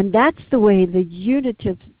 And that's the way the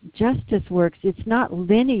unitive justice works. It's not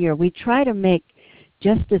linear. We try to make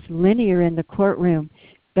justice linear in the courtroom,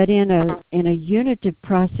 but in a unitive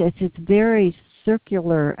process, it's very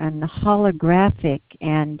circular and holographic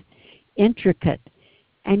and intricate.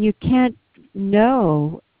 And you can't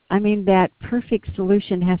know, I mean, that perfect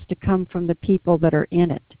solution has to come from the people that are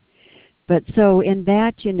in it. But so in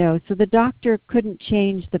that, you know, so the doctor couldn't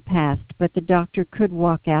change the past, but the doctor could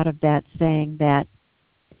walk out of that saying that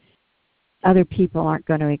other people aren't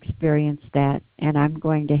going to experience that, and I'm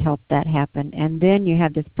going to help that happen. And then you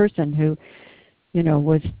have this person who, you know,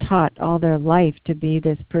 was taught all their life to be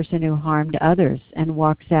this person who harmed others and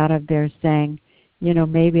walks out of there saying, you know,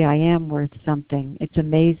 maybe I am worth something. It's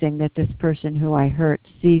amazing that this person who I hurt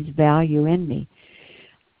sees value in me.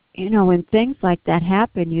 You know, when things like that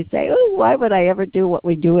happen, you say, oh, why would I ever do what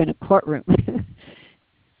we do in a courtroom?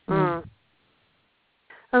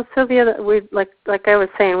 Oh, Sylvia, we like I was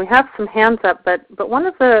saying, we have some hands up, but one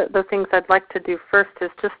of the things I'd like to do first is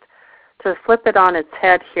just to flip it on its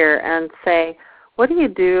head here and say, what do you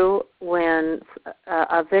do when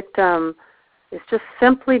a victim is just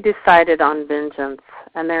simply decided on vengeance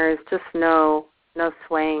and there is just no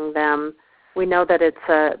swaying them? We know that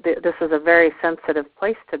this is a very sensitive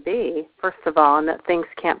place to be, first of all, and that things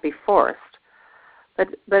can't be forced.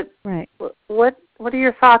 But right. What are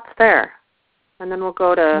your thoughts there? And then we'll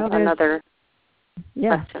go to another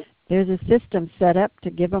question. There's a system set up to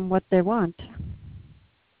give them what they want.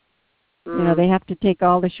 You know, they have to take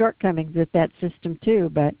all the shortcomings with that system too,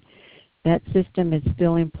 but that system is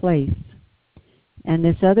still in place. And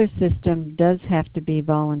this other system does have to be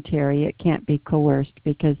voluntary. It can't be coerced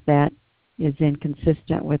because that is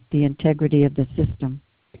inconsistent with the integrity of the system.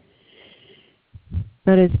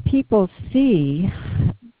 But as people see,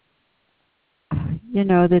 you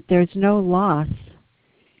know, that there's no loss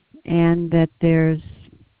and that there's,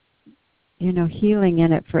 you know, healing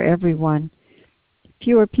in it for everyone,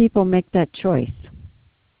 fewer people make that choice.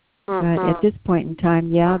 But at this point in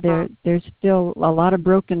time, there's still a lot of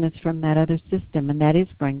brokenness from that other system, and that is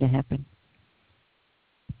going to happen.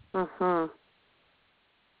 All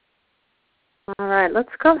right,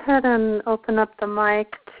 let's go ahead and open up the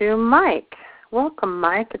mic to Mike. Welcome,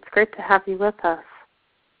 Mike. It's great to have you with us.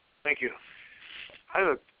 Thank you. I have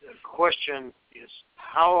a question, is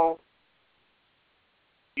how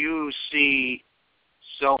you see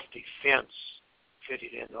self-defense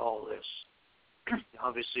fitting into all this?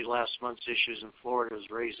 Obviously, last month's issues in Florida has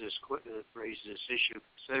raised this issue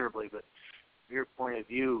considerably, but from your point of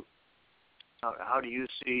view, how do you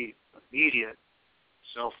see immediate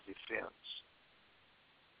self-defense?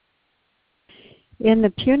 In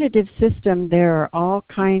the punitive system, there are all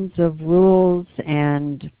kinds of rules,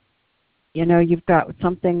 and you've got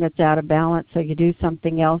something that's out of balance, so you do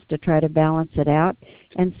something else to try to balance it out,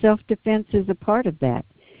 and self-defense is a part of that.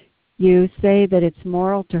 You say that it's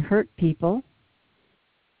moral to hurt people,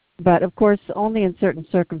 but of course only in certain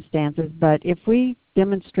circumstances. But if we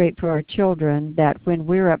demonstrate for our children that when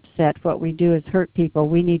we're upset what we do is hurt people,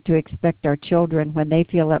 we need to expect our children, when they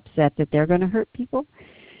feel upset, that they're going to hurt people.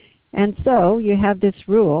 And so you have this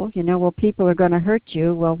rule, well, people are going to hurt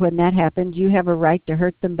you. Well, when that happens, you have a right to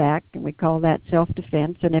hurt them back, and we call that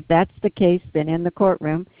self-defense. And if that's the case, then in the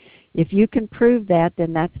courtroom, if you can prove that,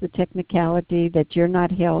 then that's the technicality, that you're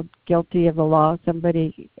not held guilty of the law.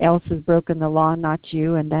 Somebody else has broken the law, not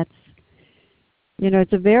you. And that's,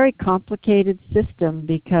 it's a very complicated system,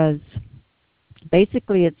 because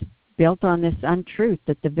basically it's built on this untruth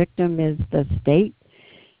that the victim is the state,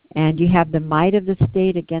 and you have the might of the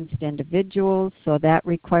state against individuals, so that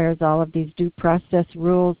requires all of these due process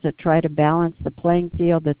rules that try to balance the playing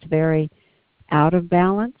field that's very out of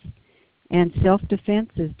balance. And self-defense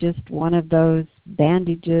is just one of those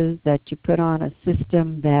bandages that you put on a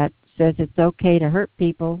system that says it's okay to hurt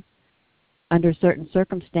people under certain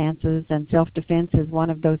circumstances, and self-defense is one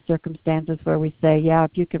of those circumstances where we say, yeah,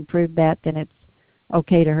 if you can prove that, then it's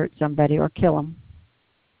okay to hurt somebody or kill them.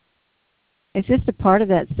 It's just a part of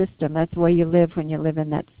that system. That's the way you live when you live in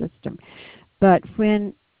that system. But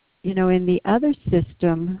when, in the other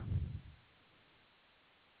system,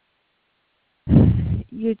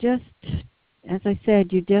 you just, as I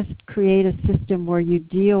said, you just create a system where you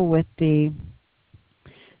deal with the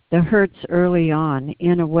hurts early on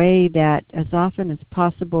in a way that as often as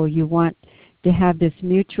possible you want to have this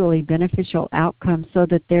mutually beneficial outcome, so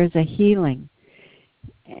that there's a healing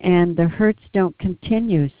and the hurts don't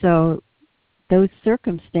continue. So those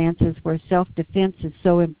circumstances where self-defense is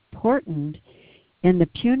so important in the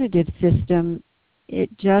punitive system,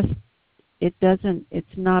 it's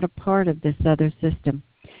not a part of this other system.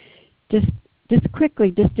 Just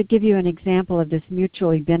quickly, just to give you an example of this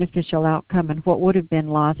mutually beneficial outcome and what would have been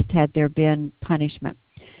lost had there been punishment.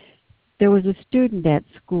 There was a student at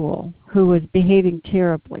school who was behaving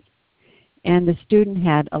terribly, and the student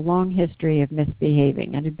had a long history of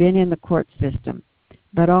misbehaving and had been in the court system,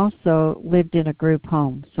 but also lived in a group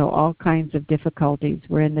home, so all kinds of difficulties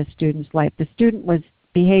were in the student's life. The student was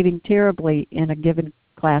behaving terribly in a given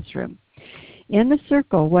classroom. In the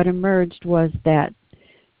circle, what emerged was that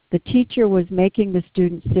the teacher was making the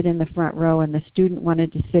student sit in the front row, and the student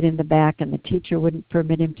wanted to sit in the back, and the teacher wouldn't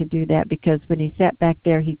permit him to do that, because when he sat back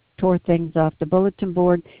there, he tore things off the bulletin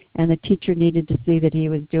board, and the teacher needed to see that he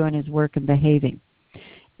was doing his work and behaving.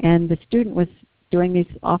 And the student was doing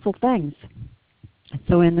these awful things.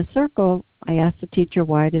 So in the circle, I asked the teacher,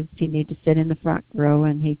 why does he need to sit in the front row?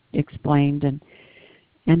 And he explained. And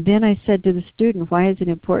then I said to the student, why is it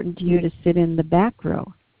important to you to sit in the back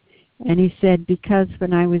row? And he said, because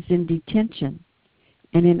when I was in detention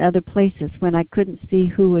and in other places, when I couldn't see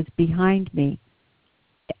who was behind me,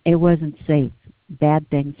 it wasn't safe. Bad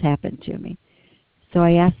things happened to me. So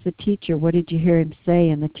I asked the teacher, what did you hear him say?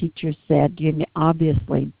 And the teacher said, you're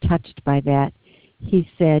obviously touched by that. He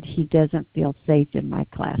said he doesn't feel safe in my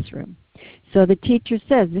classroom. So the teacher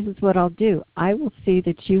says, this is what I'll do. I will see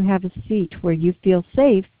that you have a seat where you feel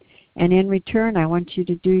safe, and in return I want you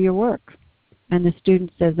to do your work. And the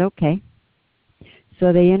student says, okay.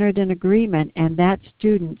 So they entered an agreement, and that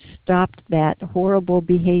student stopped that horrible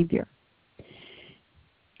behavior.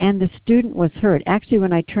 And the student was hurt. Actually,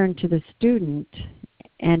 when I turned to the student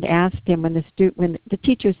and asked him, when the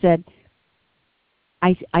teacher said,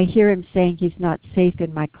 I hear him saying he's not safe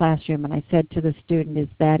in my classroom, and I said to the student, is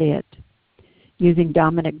that it? Using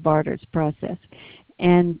Dominic Barter's process.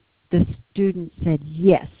 And the student said,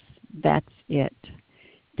 yes, that's it.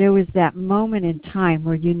 There was that moment in time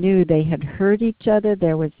where you knew they had heard each other,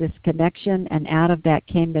 there was this connection, and out of that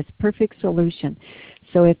came this perfect solution.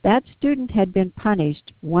 So if that student had been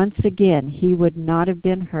punished, once again, he would not have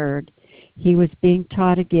been heard. He was being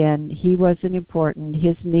taught again. He wasn't important.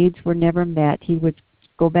 His needs were never met. He would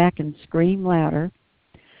go back and scream louder.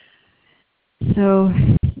 So,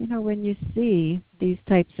 when you see these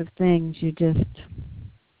types of things, you just,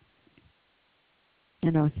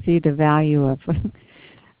 see the value of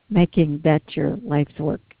making that your life's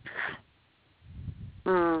work.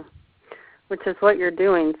 Which is what you're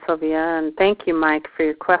doing, Sylvia. And thank you, Mike, for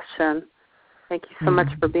your question. Thank you so much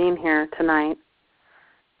for being here tonight.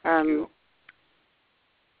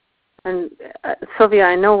 And Sylvia,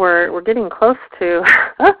 I know we're getting close to,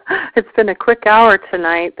 it's been a quick hour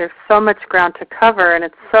tonight. There's so much ground to cover, and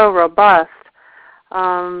it's so robust.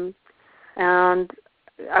 And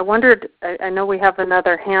I wondered, I know we have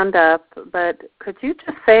another hand up, but could you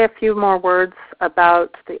just say a few more words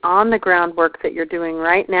about the on-the-ground work that you're doing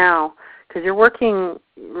right now? Because you're working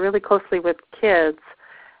really closely with kids,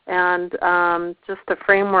 and just the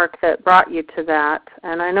framework that brought you to that.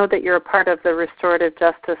 And I know that you're a part of the Restorative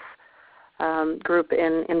Justice group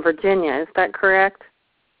in Virginia. Is that correct?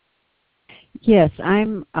 Yes,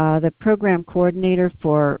 I'm the program coordinator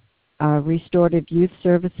for Restorative Youth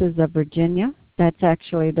Services of Virginia. That's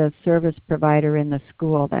actually the service provider in the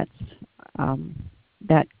school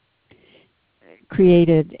that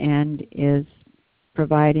created and is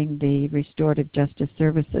providing the restorative justice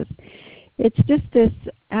services. It's just this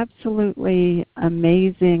absolutely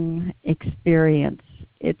amazing experience.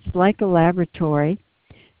 It's like a laboratory.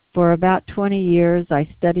 For about 20 years, I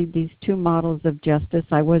studied these two models of justice.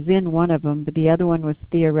 I was in one of them, but the other one was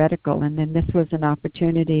theoretical, and then this was an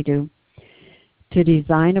opportunity to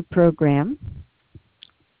design a program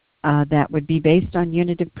that would be based on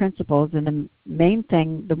unitive principles. And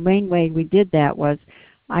the main way we did that was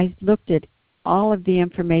I looked at all of the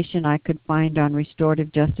information I could find on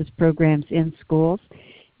restorative justice programs in schools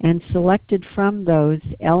and selected from those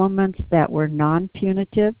elements that were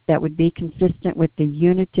non-punitive, that would be consistent with the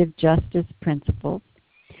unitive justice principles.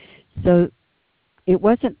 So it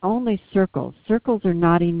wasn't only circles. Circles are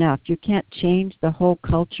not enough. You can't change the whole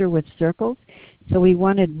culture with circles. So we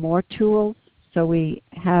wanted more tools. So we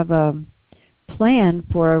have a plan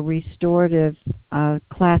for a restorative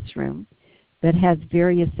classroom that has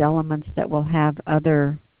various elements that will have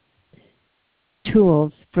other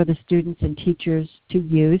tools for the students and teachers to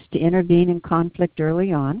use to intervene in conflict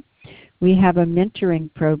early on. We have a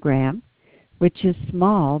mentoring program, which is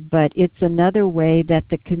small, but it's another way that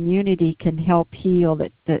the community can help heal,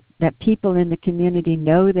 that people in the community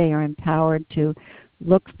know they are empowered to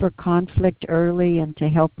look for conflict early and to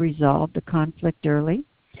help resolve the conflict early.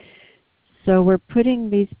 So we're putting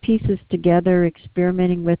these pieces together,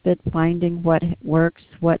 experimenting with it, finding what works,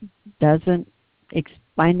 what doesn't,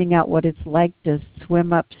 finding out what it's like to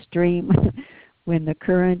swim upstream when the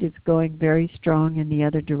current is going very strong in the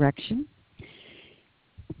other direction.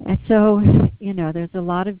 And so, there's a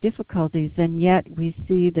lot of difficulties, and yet we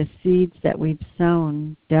see the seeds that we've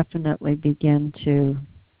sown definitely begin to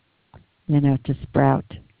sprout.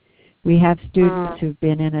 We have students who've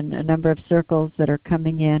been in a number of circles that are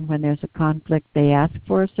coming in when there's a conflict. They ask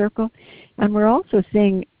for a circle. And we're also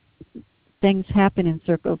seeing things happen in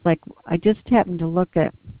circles. Like I just happened to look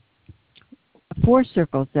at 4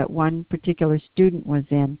 circles that one particular student was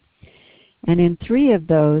in. And in 3 of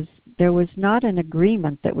those, there was not an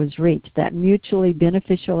agreement that was reached. That mutually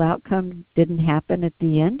beneficial outcome didn't happen at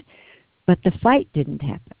the end, but the fight didn't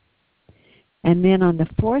happen. And then on the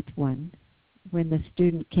 4th one, when the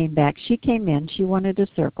student came back, she came in, she wanted a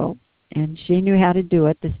circle, and she knew how to do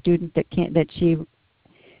it. The student that she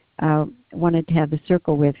wanted to have the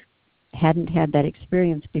circle with hadn't had that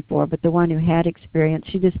experience before, but the one who had experience,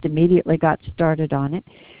 she just immediately got started on it.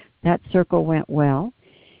 That circle went well.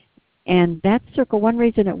 And that circle, one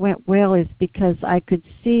reason it went well is because I could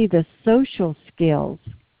see the social skills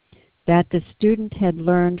that the student had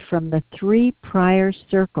learned from the 3 prior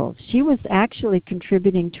circles. She was actually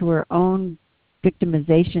contributing to her own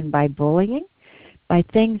victimization by bullying, by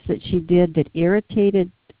things that she did that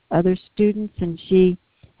irritated other students, and she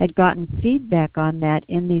had gotten feedback on that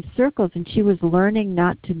in these circles, and she was learning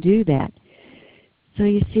not to do that. So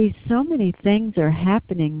you see, so many things are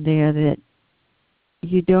happening there that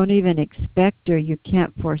you don't even expect or you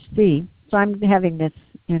can't foresee. So I'm having this,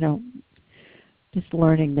 just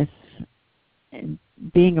learning this and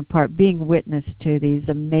being witness to these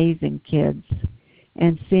amazing kids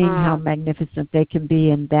and seeing how magnificent they can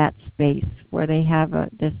be in that space where they have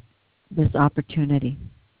this opportunity.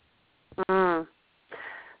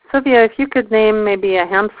 Sylvia, if you could name maybe a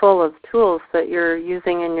handful of tools that you're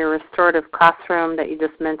using in your restorative classroom that you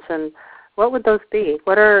just mentioned, what would those be?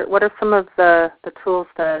 What are some of the tools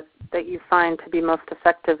that you find to be most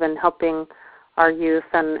effective in helping our youth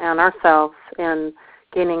and ourselves in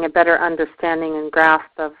gaining a better understanding and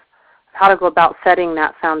grasp of how to go about setting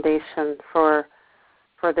that foundation for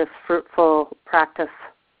this fruitful practice?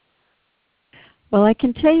 Well, I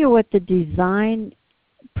can tell you what the design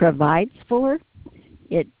provides for.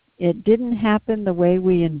 It didn't happen the way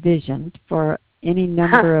we envisioned for any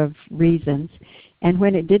number of reasons. And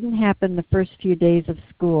when it didn't happen the first few days of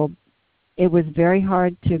school, it was very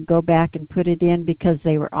hard to go back and put it in because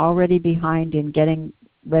they were already behind in getting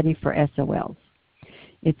ready for SOLs.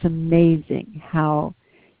 It's amazing how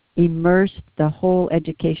immersed the whole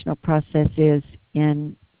educational process is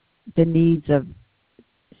in the needs of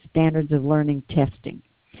standards of learning testing.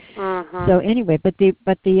 So anyway, but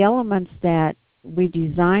the elements that we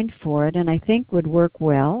designed for it, and I think would work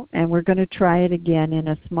well, and we're going to try it again in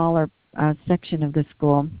a smaller section of the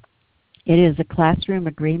school. It is a classroom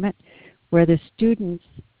agreement where the students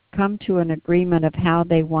come to an agreement of how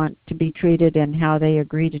they want to be treated and how they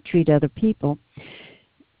agree to treat other people,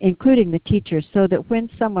 including the teachers, so that when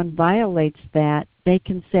someone violates that, they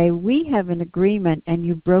can say, we have an agreement and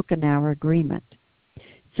you've broken our agreement.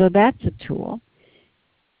 So that's a tool.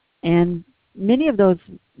 And many of the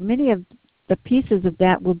pieces of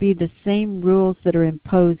that will be the same rules that are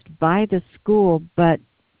imposed by the school, but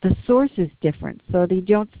the source is different. So they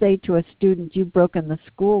don't say to a student, you've broken the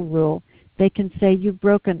school rule. They can say, you've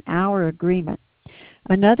broken our agreement.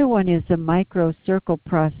 Another one is a micro-circle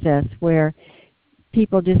process where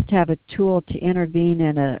people just have a tool to intervene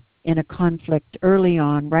in a conflict early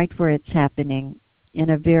on, right where it's happening,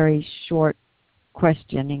 in a very short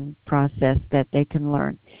questioning process that they can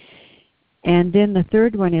learn. And then the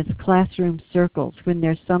third one is classroom circles, when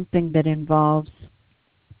there's something that involves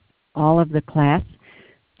all of the class.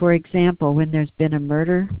 For example, when there's been a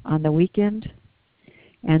murder on the weekend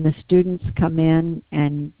and the students come in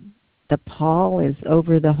and the pall is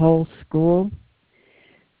over the whole school,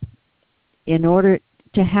 in order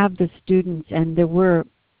to have the students, and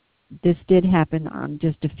this did happen on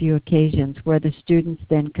just a few occasions, where the students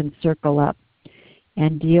then can circle up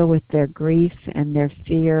and deal with their grief and their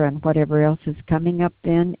fear and whatever else is coming up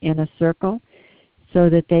then in a circle, so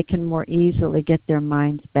that they can more easily get their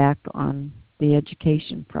minds back on the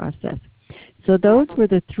education process. So those were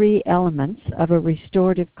the three elements of a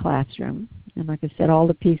restorative classroom. And like I said, all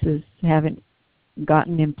the pieces haven't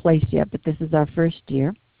gotten in place yet, but this is our first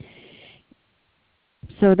year.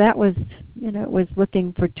 So that was, it was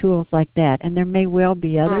looking for tools like that. And there may well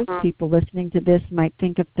be others. People listening to this might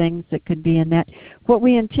think of things that could be in that. What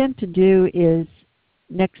we intend to do is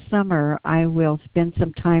next summer I will spend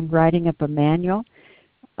some time writing up a manual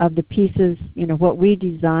of the pieces, what we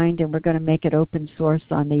designed, and we're going to make it open source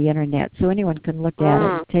on the internet. So anyone can look at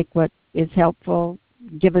it, take what is helpful,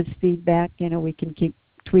 give us feedback. We can keep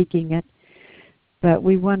tweaking it. But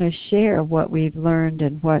we want to share what we've learned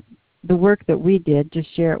and what the work that we did,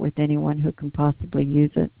 just share it with anyone who can possibly use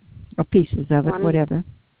it, or pieces of it, whatever.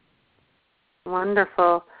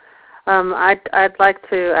 Wonderful. I'd like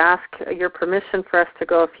to ask your permission for us to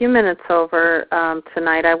go a few minutes over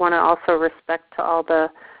tonight. I want to also respect to all the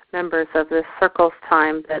members of this Circles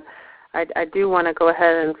time that I do want to go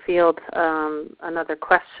ahead and field another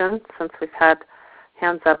question, since we've had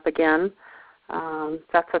hands up again. If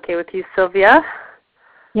that's okay with you, Sylvia?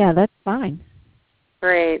 Yeah, that's fine.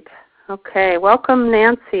 Great. Okay. Welcome,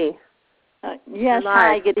 Nancy. Yes.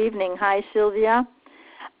 Hi. Good evening. Hi, Sylvia.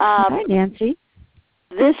 Hi, Nancy.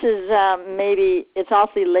 This is maybe it's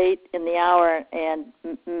awfully late in the hour, and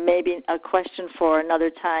maybe a question for another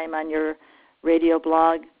time on your radio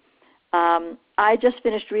blog. I just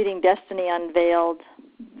finished reading Destiny Unveiled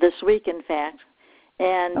this week, in fact,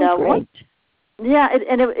 and great.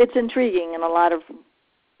 It's intriguing in a lot of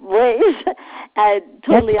ways. That's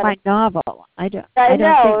my novel. I don't think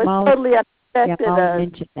Molly, totally unexpected. Yeah, Molly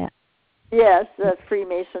mentioned that. Yes,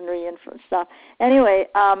 Freemasonry and stuff. Anyway,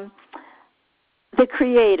 the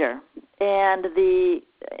Creator and the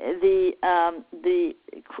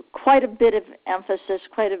quite a bit of emphasis,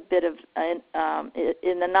 quite a bit of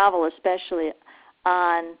in the novel, especially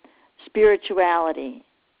on spirituality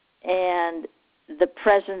and the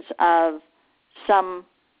presence of some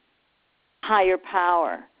higher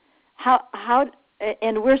power. How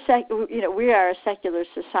and we are a secular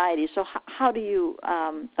society. So how do you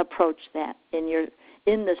approach that in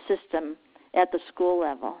the system at the school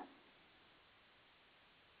level?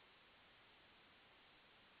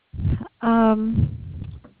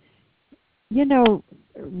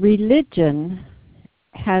 Religion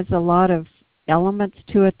has a lot of elements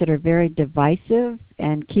to it that are very divisive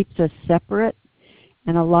and keeps us separate,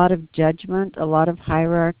 and a lot of judgment, a lot of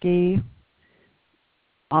hierarchy,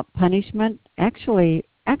 punishment. Actually,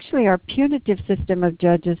 our punitive system of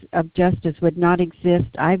justice would not exist,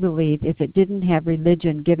 I believe, if it didn't have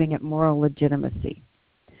religion giving it moral legitimacy.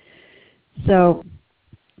 So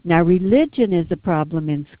now religion is a problem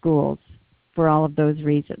in schools for all of those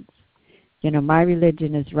reasons. My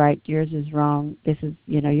religion is right, yours is wrong. This is,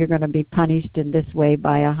 you're going to be punished in this way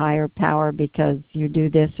by a higher power because you do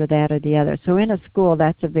this or that or the other. So in a school,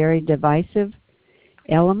 that's a very divisive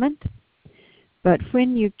element. But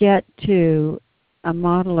when you get to a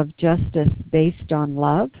model of justice based on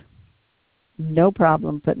love, no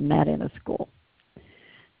problem putting that in a school.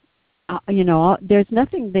 There's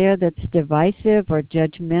nothing there that's divisive or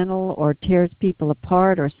judgmental or tears people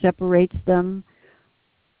apart or separates them.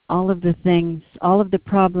 all of the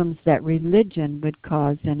problems that religion would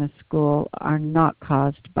cause in a school are not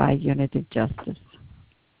caused by unitive justice.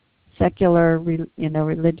 Secular,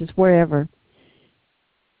 religious, wherever,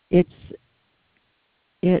 it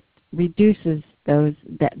reduces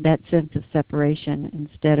that sense of separation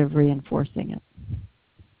instead of reinforcing it.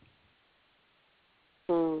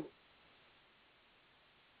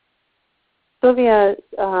 Sylvia,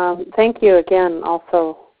 thank you again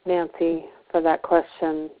also, Nancy, for that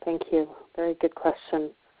question. Thank you. Very good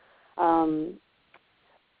question.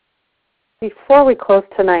 Before we close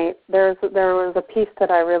tonight, there was a piece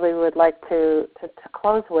that I really would like to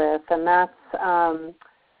close with, and that's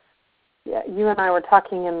you and I were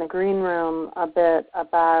talking in the green room a bit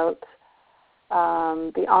about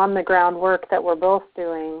the on-the-ground work that we're both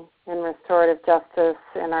doing in restorative justice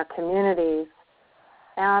in our communities.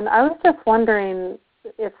 And I was just wondering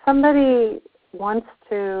if somebody wants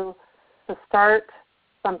to start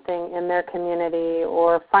something in their community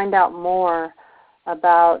or find out more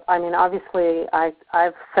about, obviously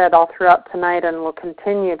I've said all throughout tonight and will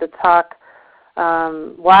continue to talk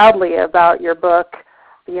wildly about your book,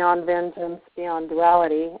 Beyond Vengeance, Beyond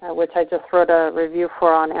Duality, which I just wrote a review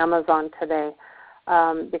for on Amazon today,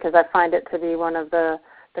 because I find it to be one of the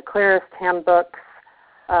clearest handbooks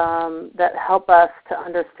that help us to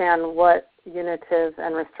understand what unitive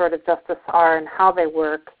and restorative justice are and how they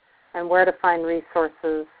work and where to find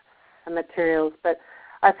resources and materials. But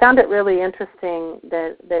I found it really interesting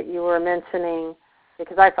that you were mentioning,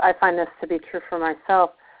 because I find this to be true for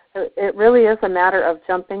myself, it really is a matter of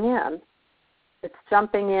jumping in. It's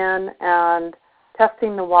jumping in and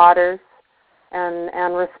testing the waters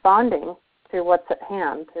and responding to what's at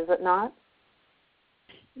hand, is it not?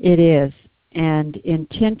 It is. And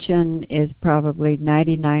intention is probably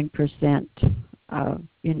 99% of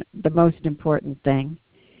the most important thing.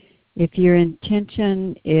 If your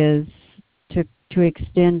intention is to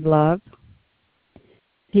extend love,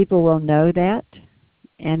 people will know that,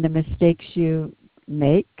 and the mistakes you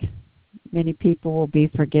make, many people will be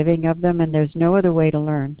forgiving of them, and there's no other way to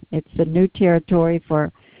learn. It's a new territory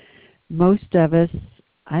for most of us.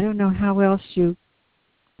 I don't know how else you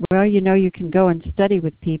can go and study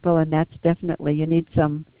with people, and that's definitely, you need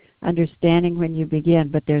some understanding when you begin,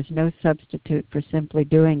 but there's no substitute for simply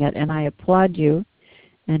doing it. And I applaud you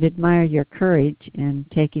and admire your courage in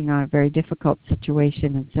taking on a very difficult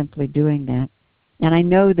situation and simply doing that. And I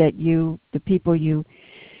know that the people you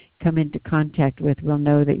come into contact with will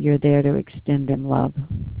know that you're there to extend them love.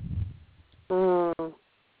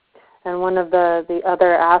 And one of the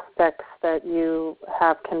other aspects that you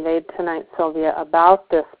have conveyed tonight, Sylvia, about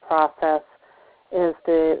this process is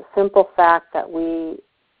the simple fact that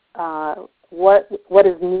what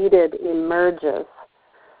is needed emerges.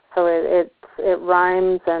 So it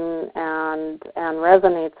rhymes and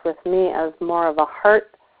resonates with me as more of a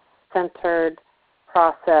heart-centered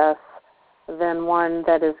process than one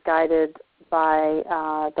that is guided by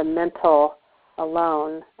the mental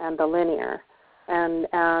alone and the linear. And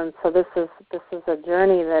so this is a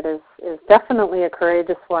journey that is definitely a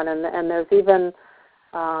courageous one, and there's even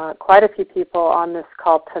quite a few people on this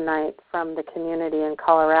call tonight from the community in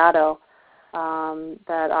Colorado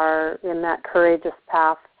that are in that courageous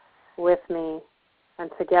path with me. And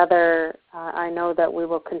together, I know that we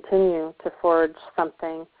will continue to forge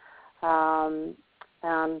something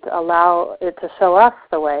and allow it to show us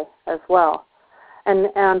the way as well.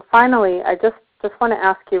 And finally, I just want to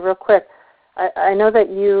ask you real quick, I know that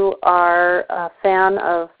you are a fan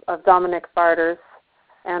of Dominic Barter's,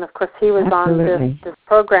 and of course he was Absolutely. on this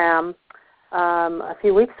program a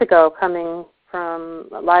few weeks ago, coming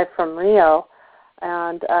live from Rio.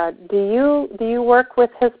 And do you work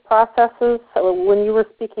with his processes? So when you were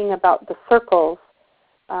speaking about the circles,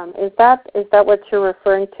 is that what you're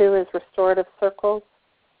referring to as restorative circles,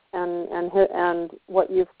 and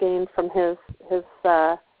what you've gained from his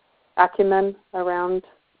acumen around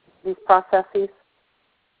these processes?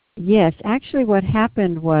 Yes, actually what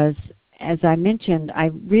happened was, as I mentioned,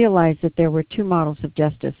 I realized that there were two models of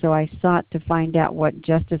justice, so I sought to find out what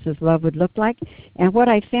justice as love would look like, and what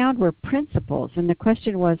I found were principles, and the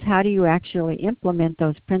question was, how do you actually implement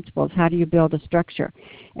those principles? How do you build a structure?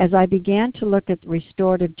 As I began to look at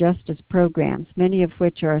restorative justice programs, many of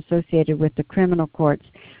which are associated with the criminal courts,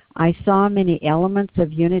 I saw many elements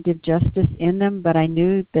of unitive justice in them, but I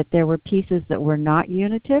knew that there were pieces that were not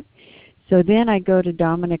unitive. So then I go to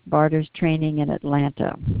Dominic Barter's training in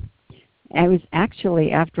Atlanta. It was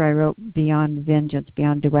actually after I wrote Beyond Vengeance,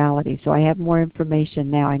 Beyond Duality, so I have more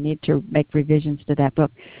information now. I need to make revisions to that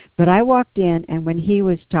book. But I walked in, and when he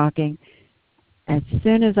was talking, as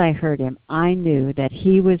soon as I heard him, I knew that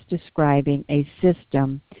he was describing a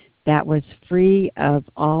system that was free of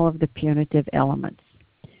all of the punitive elements.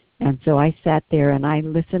 And so I sat there and I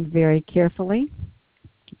listened very carefully,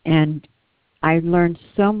 and I learned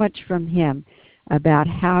so much from him about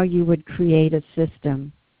how you would create a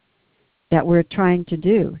system that we're trying to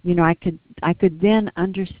do. You know, I could then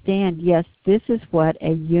understand, yes, this is what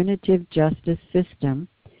a unitive justice system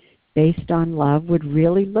based on love would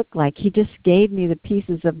really look like. He just gave me the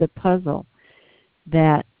pieces of the puzzle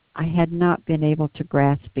that I had not been able to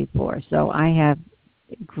grasp before. So I have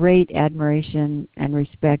great admiration and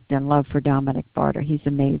respect and love for Dominic Barter. He's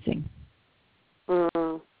amazing.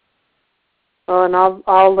 Mm. Well, and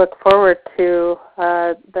I'll look forward to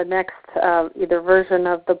the next either version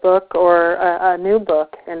of the book or a new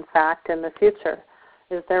book, in fact, in the future.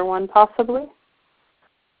 Is there one possibly?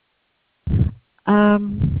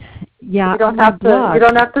 Yeah, you don't have to. You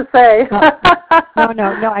don't have to say.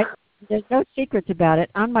 No. There's no secrets about it.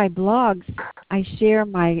 On my blogs, I share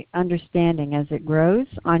my understanding as it grows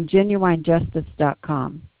on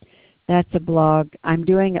GenuineJustice.com. That's a blog. I'm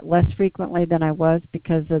doing it less frequently than I was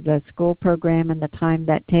because of the school program and the time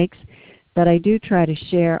that takes, but I do try to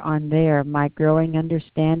share on there my growing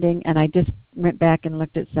understanding. And I just went back and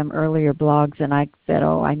looked at some earlier blogs, and I said,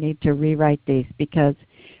 I need to rewrite these, because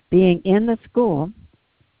being in the school,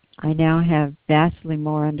 I now have vastly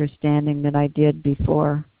more understanding than I did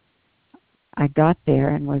before I got there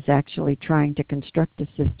and was actually trying to construct a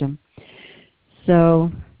system.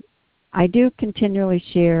 So I do continually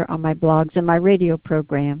share on my blogs and my radio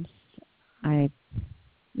programs. I,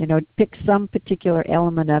 pick some particular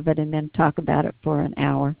element of it and then talk about it for an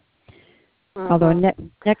hour. Mm-hmm. Although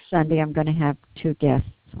next Sunday I'm going to have 2 guests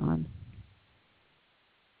on.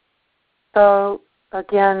 So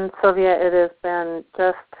again, Sylvia, it has been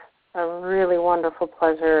just a really wonderful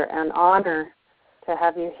pleasure and honor to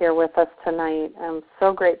have you here with us tonight. I'm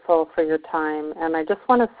so grateful for your time. And I just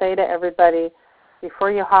want to say to everybody,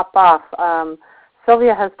 before you hop off,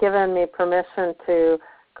 Sylvia has given me permission to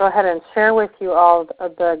go ahead and share with you all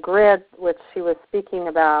the grid which she was speaking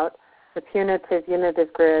about, the punitive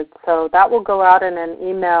unitive grid. So that will go out in an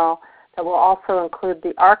email that will also include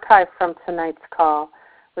the archive from tonight's call,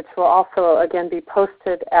 which will also, again, be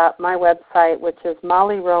posted at my website, which is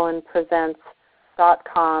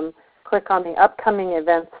mollyrowanpresents.com. Click on the Upcoming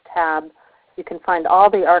Events tab. You can find all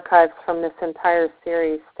the archives from this entire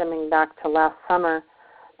series stemming back to last summer.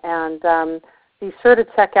 And be sure to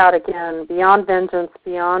check out, again, Beyond Vengeance,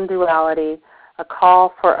 Beyond Duality, A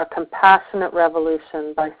Call for a Compassionate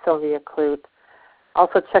Revolution by Sylvia Clute.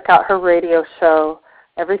 Also check out her radio show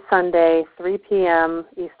every Sunday, 3 p.m.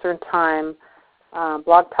 Eastern Time,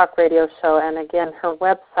 Blog Talk Radio Show. And again, her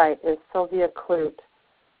website is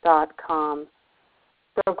sylviaclute.com.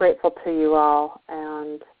 So grateful to you all.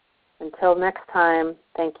 And until next time,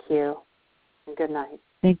 thank you and good night.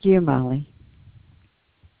 Thank you, Molly.